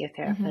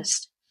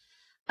physiotherapist.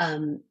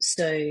 And,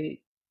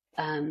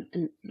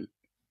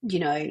 you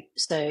know,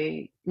 so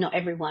not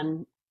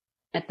everyone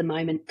at the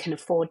moment can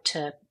afford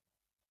to,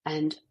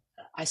 and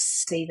I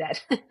see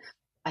that,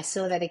 I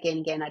saw that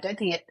again. I don't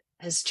think it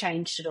has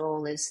changed at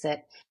all, is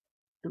that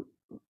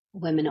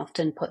women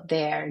often put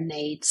their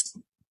needs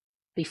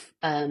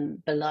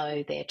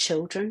below their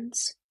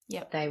children's.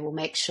 Yep. They will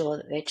make sure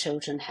that their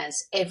children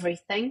has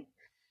everything,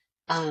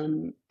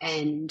 and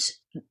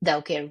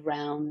they'll get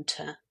around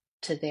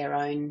to their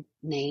own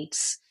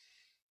needs.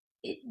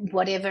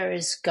 Whatever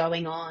is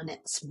going on,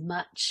 it's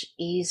much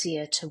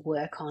easier to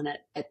work on it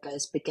at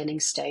those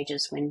beginning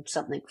stages when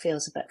something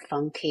feels a bit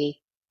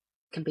funky.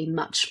 It can be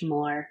much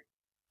more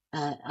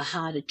a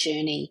harder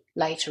journey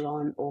later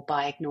on, or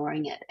by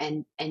ignoring it,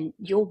 and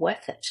you're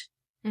worth it.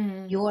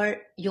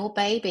 Your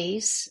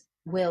babies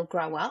will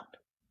grow up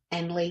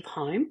and leave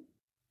home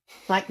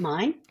like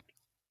mine,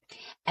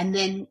 and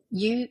then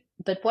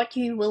but what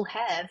you will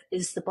have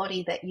is the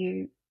body that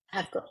you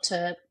have got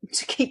to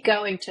keep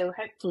going to,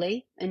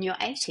 hopefully in your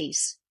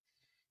 80s.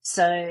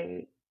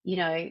 So, you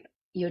know,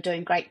 you're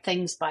doing great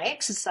things by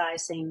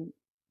exercising,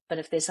 but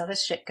if there's other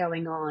shit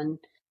going on,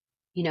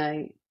 you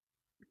know,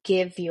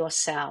 give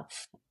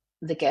yourself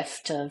the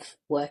gift of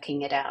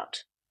working it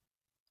out.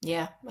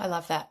 Yeah, I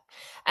love that.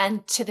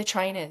 And to the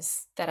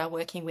trainers that are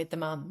working with the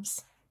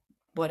mums,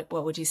 what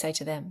would you say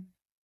to them?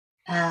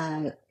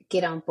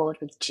 Get on board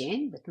with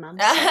Jen, with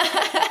Mum's.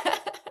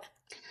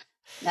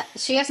 No,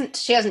 she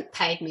hasn't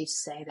paid me to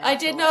say that. I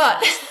did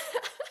not.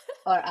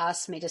 Or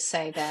asked me to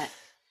say that.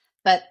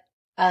 But,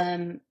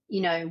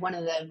 you know, one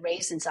of the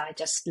reasons I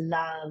just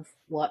love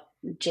what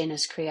Jen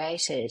has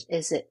created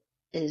is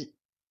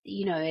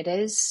you know, it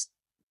is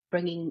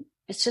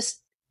it's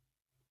just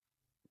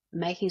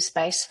making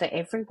space for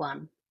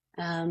everyone.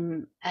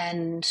 And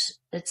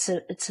it's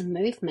a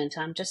movement.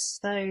 I'm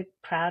just so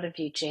proud of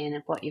you, Jen,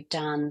 of what you've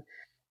done.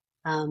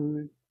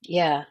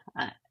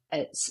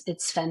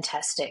 It's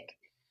fantastic.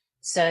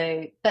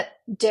 So, but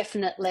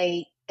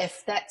definitely,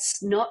 if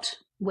that's not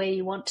where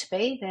you want to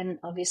be, then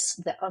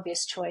the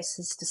obvious choice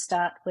is to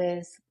start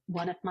with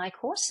one of my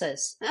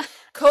courses.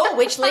 Cool,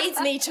 which leads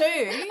me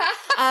to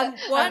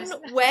one,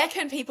 where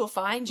can people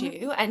find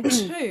you? And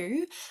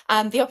two,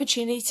 the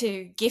opportunity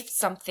to gift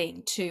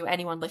something to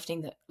anyone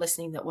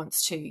listening that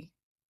wants to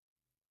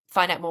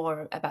find out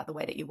more about the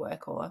way that you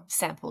work or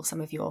sample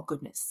some of your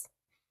goodness.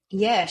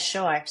 Yeah,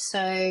 sure.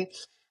 So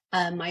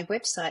my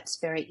website's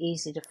very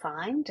easy to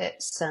find.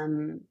 It's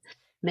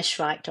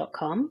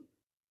mishwright.com.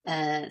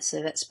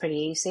 So that's pretty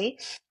easy.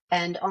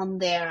 And on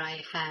there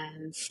I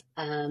have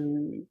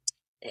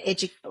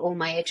all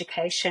my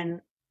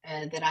education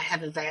that I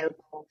have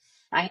available.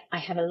 I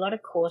have a lot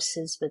of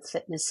courses with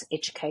fitness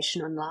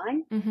education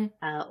online.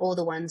 All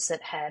the ones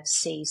that have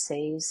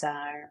CECs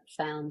are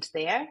found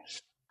there.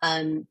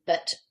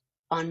 But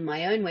on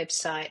my own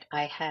website,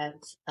 I have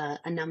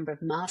a number of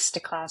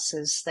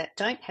masterclasses that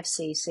don't have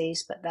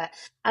CECs, but that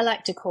I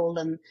like to call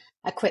them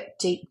a quick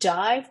deep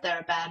dive. They're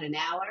about an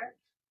hour,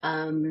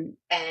 and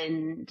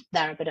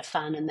they're a bit of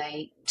fun, and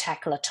they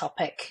tackle a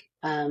topic,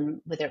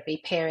 whether it be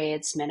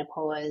periods,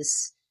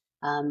 menopause.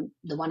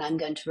 The one I'm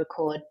going to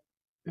record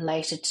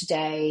later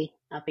today,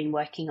 I've been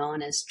working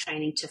on, is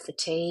training to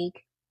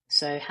fatigue.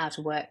 So how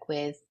to work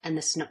with, and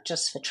this is not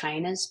just for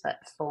trainers, but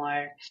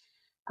for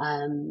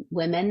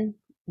women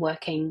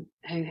working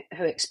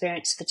who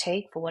experience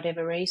fatigue for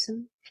whatever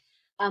reason.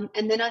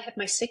 And then I have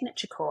my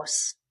signature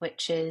course,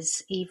 which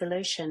is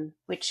Evolution,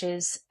 which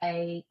is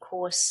a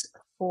course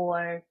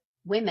for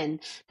women.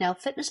 Now,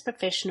 fitness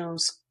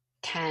professionals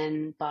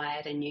can buy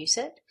it and use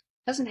it.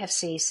 It doesn't have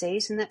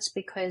CECs, and that's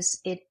because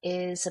it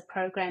is a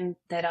program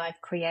that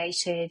I've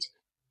created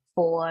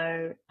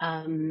for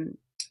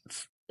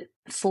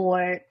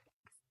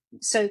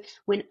so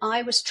when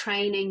I was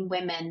training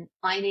women,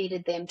 I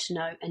needed them to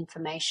know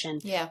information.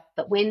 Yeah.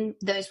 But when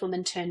those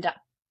women turned up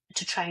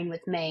to train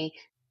with me,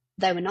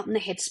 they were not in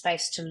the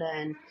headspace to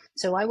learn.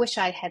 So I wish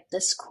I had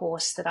this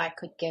course that I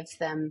could give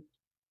them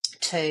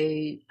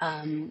to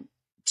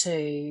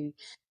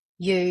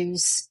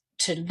use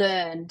to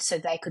learn, so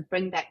they could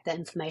bring back the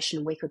information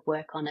and we could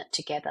work on it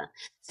together.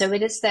 So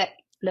it is that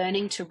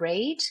learning to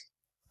read,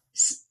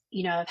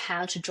 of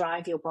how to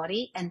drive your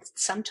body. And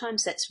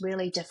sometimes that's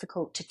really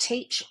difficult to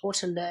teach or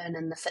to learn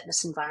in the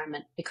fitness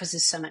environment because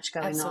there's so much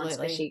going on,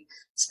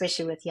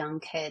 especially with young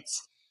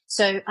kids.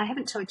 So I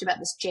haven't told you about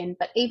this, Jen,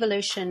 but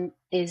Evolution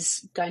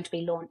is going to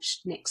be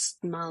launched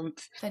next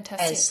month.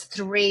 Fantastic. As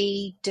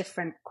 3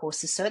 different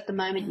courses. So at the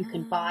moment you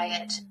can buy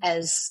it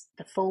as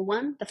the full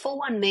one. The full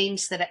one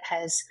means that it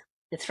has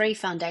the 3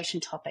 foundation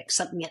topics,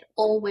 something that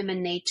all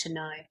women need to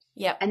know.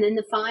 Yep. And then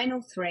the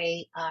final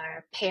 3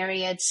 are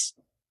periods,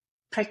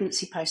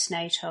 pregnancy,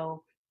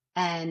 postnatal,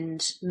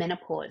 and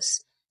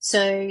menopause.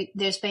 So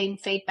there's been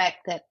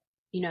feedback that,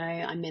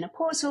 I'm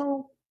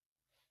menopausal.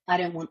 I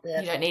don't want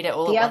you don't need it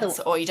all at once,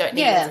 or you don't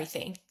need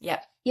everything. Yeah.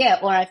 Yeah.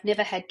 Or I've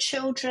never had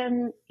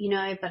children, but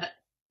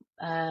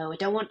we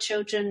don't want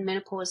children.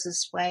 Menopause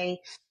is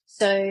way.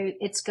 So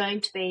it's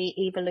going to be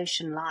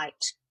Evolution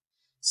Light.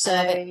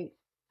 So,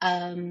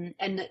 and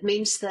it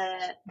means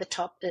the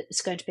top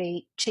is going to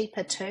be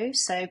cheaper too.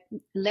 So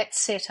let's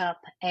set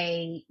up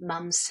a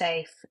mum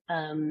safe,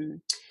 code.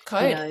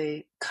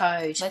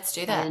 Let's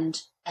do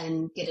that.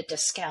 And get a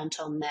discount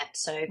on that.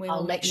 So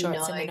I'll let you know.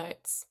 It's in the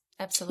notes.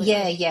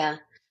 Absolutely.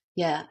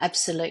 Yeah,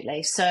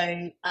 absolutely.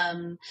 So,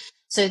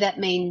 so that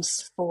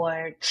means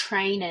for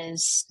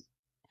trainers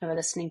who are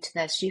listening to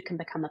this, you can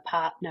become a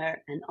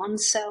partner and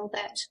on-sell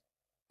that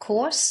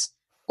course.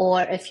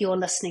 Or if you're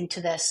listening to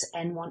this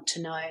and want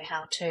to know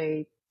how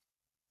to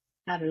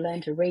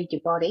learn to read your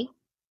body,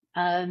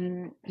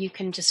 you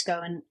can just go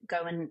and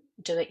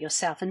do it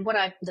yourself. And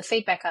the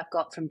feedback I've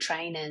got from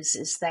trainers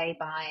is they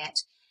buy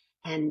it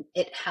and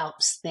it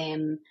helps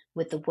them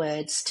with the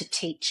words to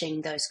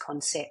teaching those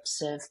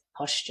concepts of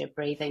posture,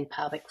 breathing,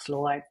 pelvic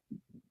floor,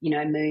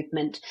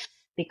 movement,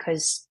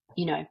 because,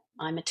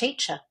 I'm a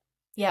teacher.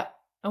 Yep.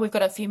 And we've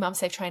got a few Mum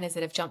Safe trainers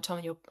that have jumped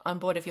on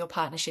board of your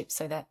partnership.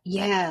 So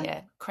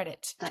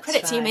credit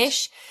to you,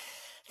 Mish.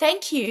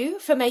 Thank you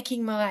for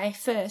making my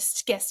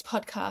first guest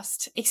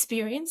podcast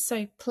experience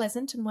so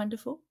pleasant and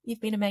wonderful.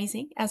 You've been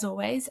amazing, as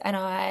always. And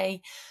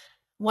I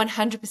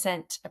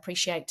 100%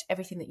 appreciate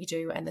everything that you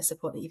do and the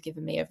support that you've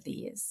given me over the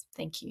years.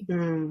 Thank you.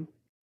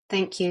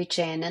 Thank you,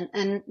 Jen.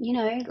 And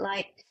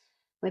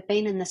we've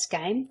been in this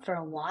game for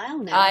a while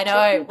now. I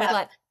know.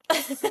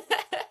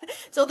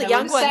 It's all the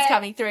young ones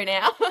coming through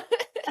now.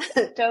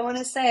 Don't want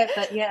to say it,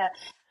 but yeah.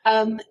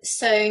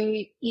 So,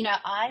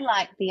 I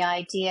like the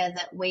idea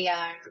that we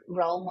are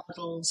role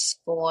models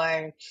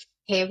for,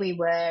 here we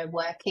were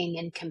working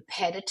in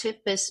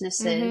competitive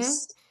businesses.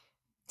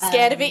 Mm-hmm.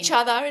 Scared of each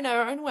other in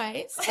our own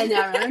ways. In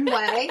our own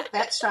way,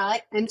 that's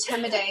right.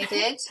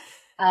 Intimidated.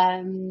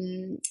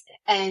 And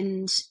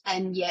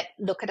yet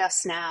look at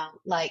us now,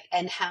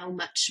 and how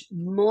much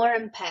more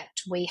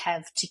impact we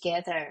have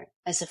together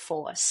as a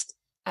force.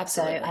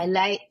 Absolutely. So I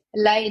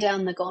lay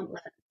down the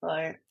gauntlet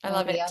for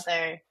all the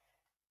other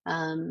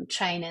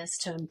trainers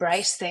to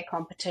embrace their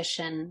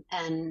competition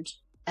and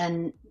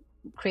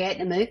create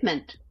a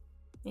movement.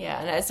 Yeah,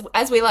 and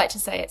as we like to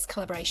say, it's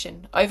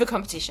collaboration over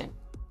competition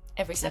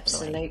every step of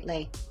the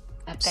way.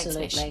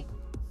 Absolutely.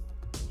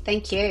 Thanks,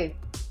 Thank you.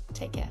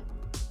 Take care.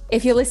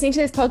 If you're listening to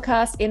this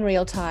podcast in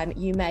real time,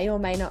 you may or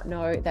may not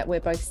know that we're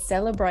both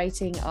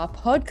celebrating our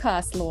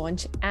podcast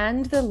launch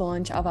and the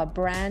launch of our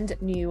brand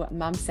new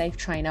Mum Safe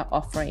Trainer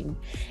offering.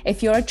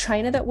 If you're a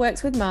trainer that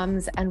works with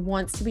mums and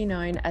wants to be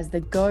known as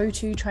the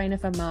go-to trainer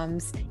for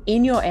mums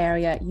in your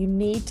area, you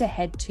need to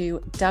head to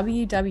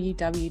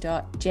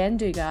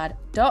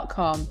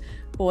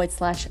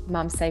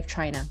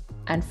www.jendugard.com/mumsafetrainer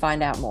and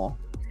find out more.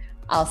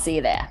 I'll see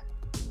you there.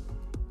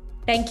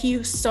 Thank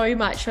you so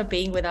much for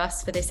being with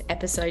us for this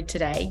episode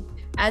today.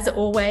 As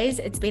always,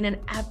 it's been an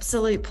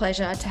absolute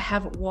pleasure to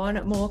have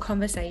one more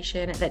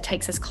conversation that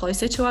takes us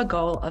closer to our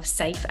goal of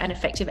safe and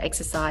effective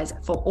exercise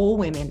for all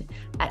women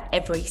at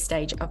every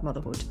stage of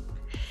motherhood.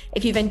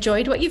 If you've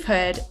enjoyed what you've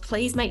heard,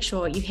 please make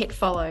sure you hit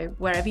follow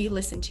wherever you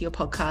listen to your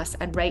podcast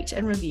and rate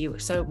and review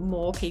so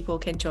more people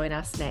can join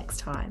us next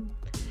time.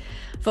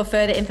 For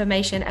further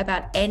information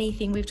about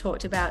anything we've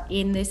talked about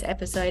in this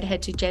episode,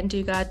 head to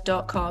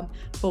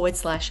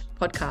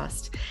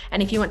jendugard.com/podcast.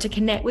 And if you want to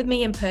connect with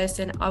me in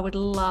person, I would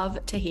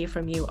love to hear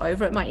from you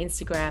over at my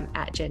Instagram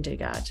at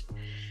jendugard.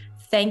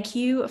 Thank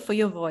you for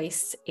your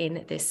voice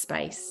in this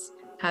space.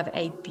 Have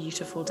a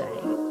beautiful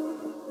day.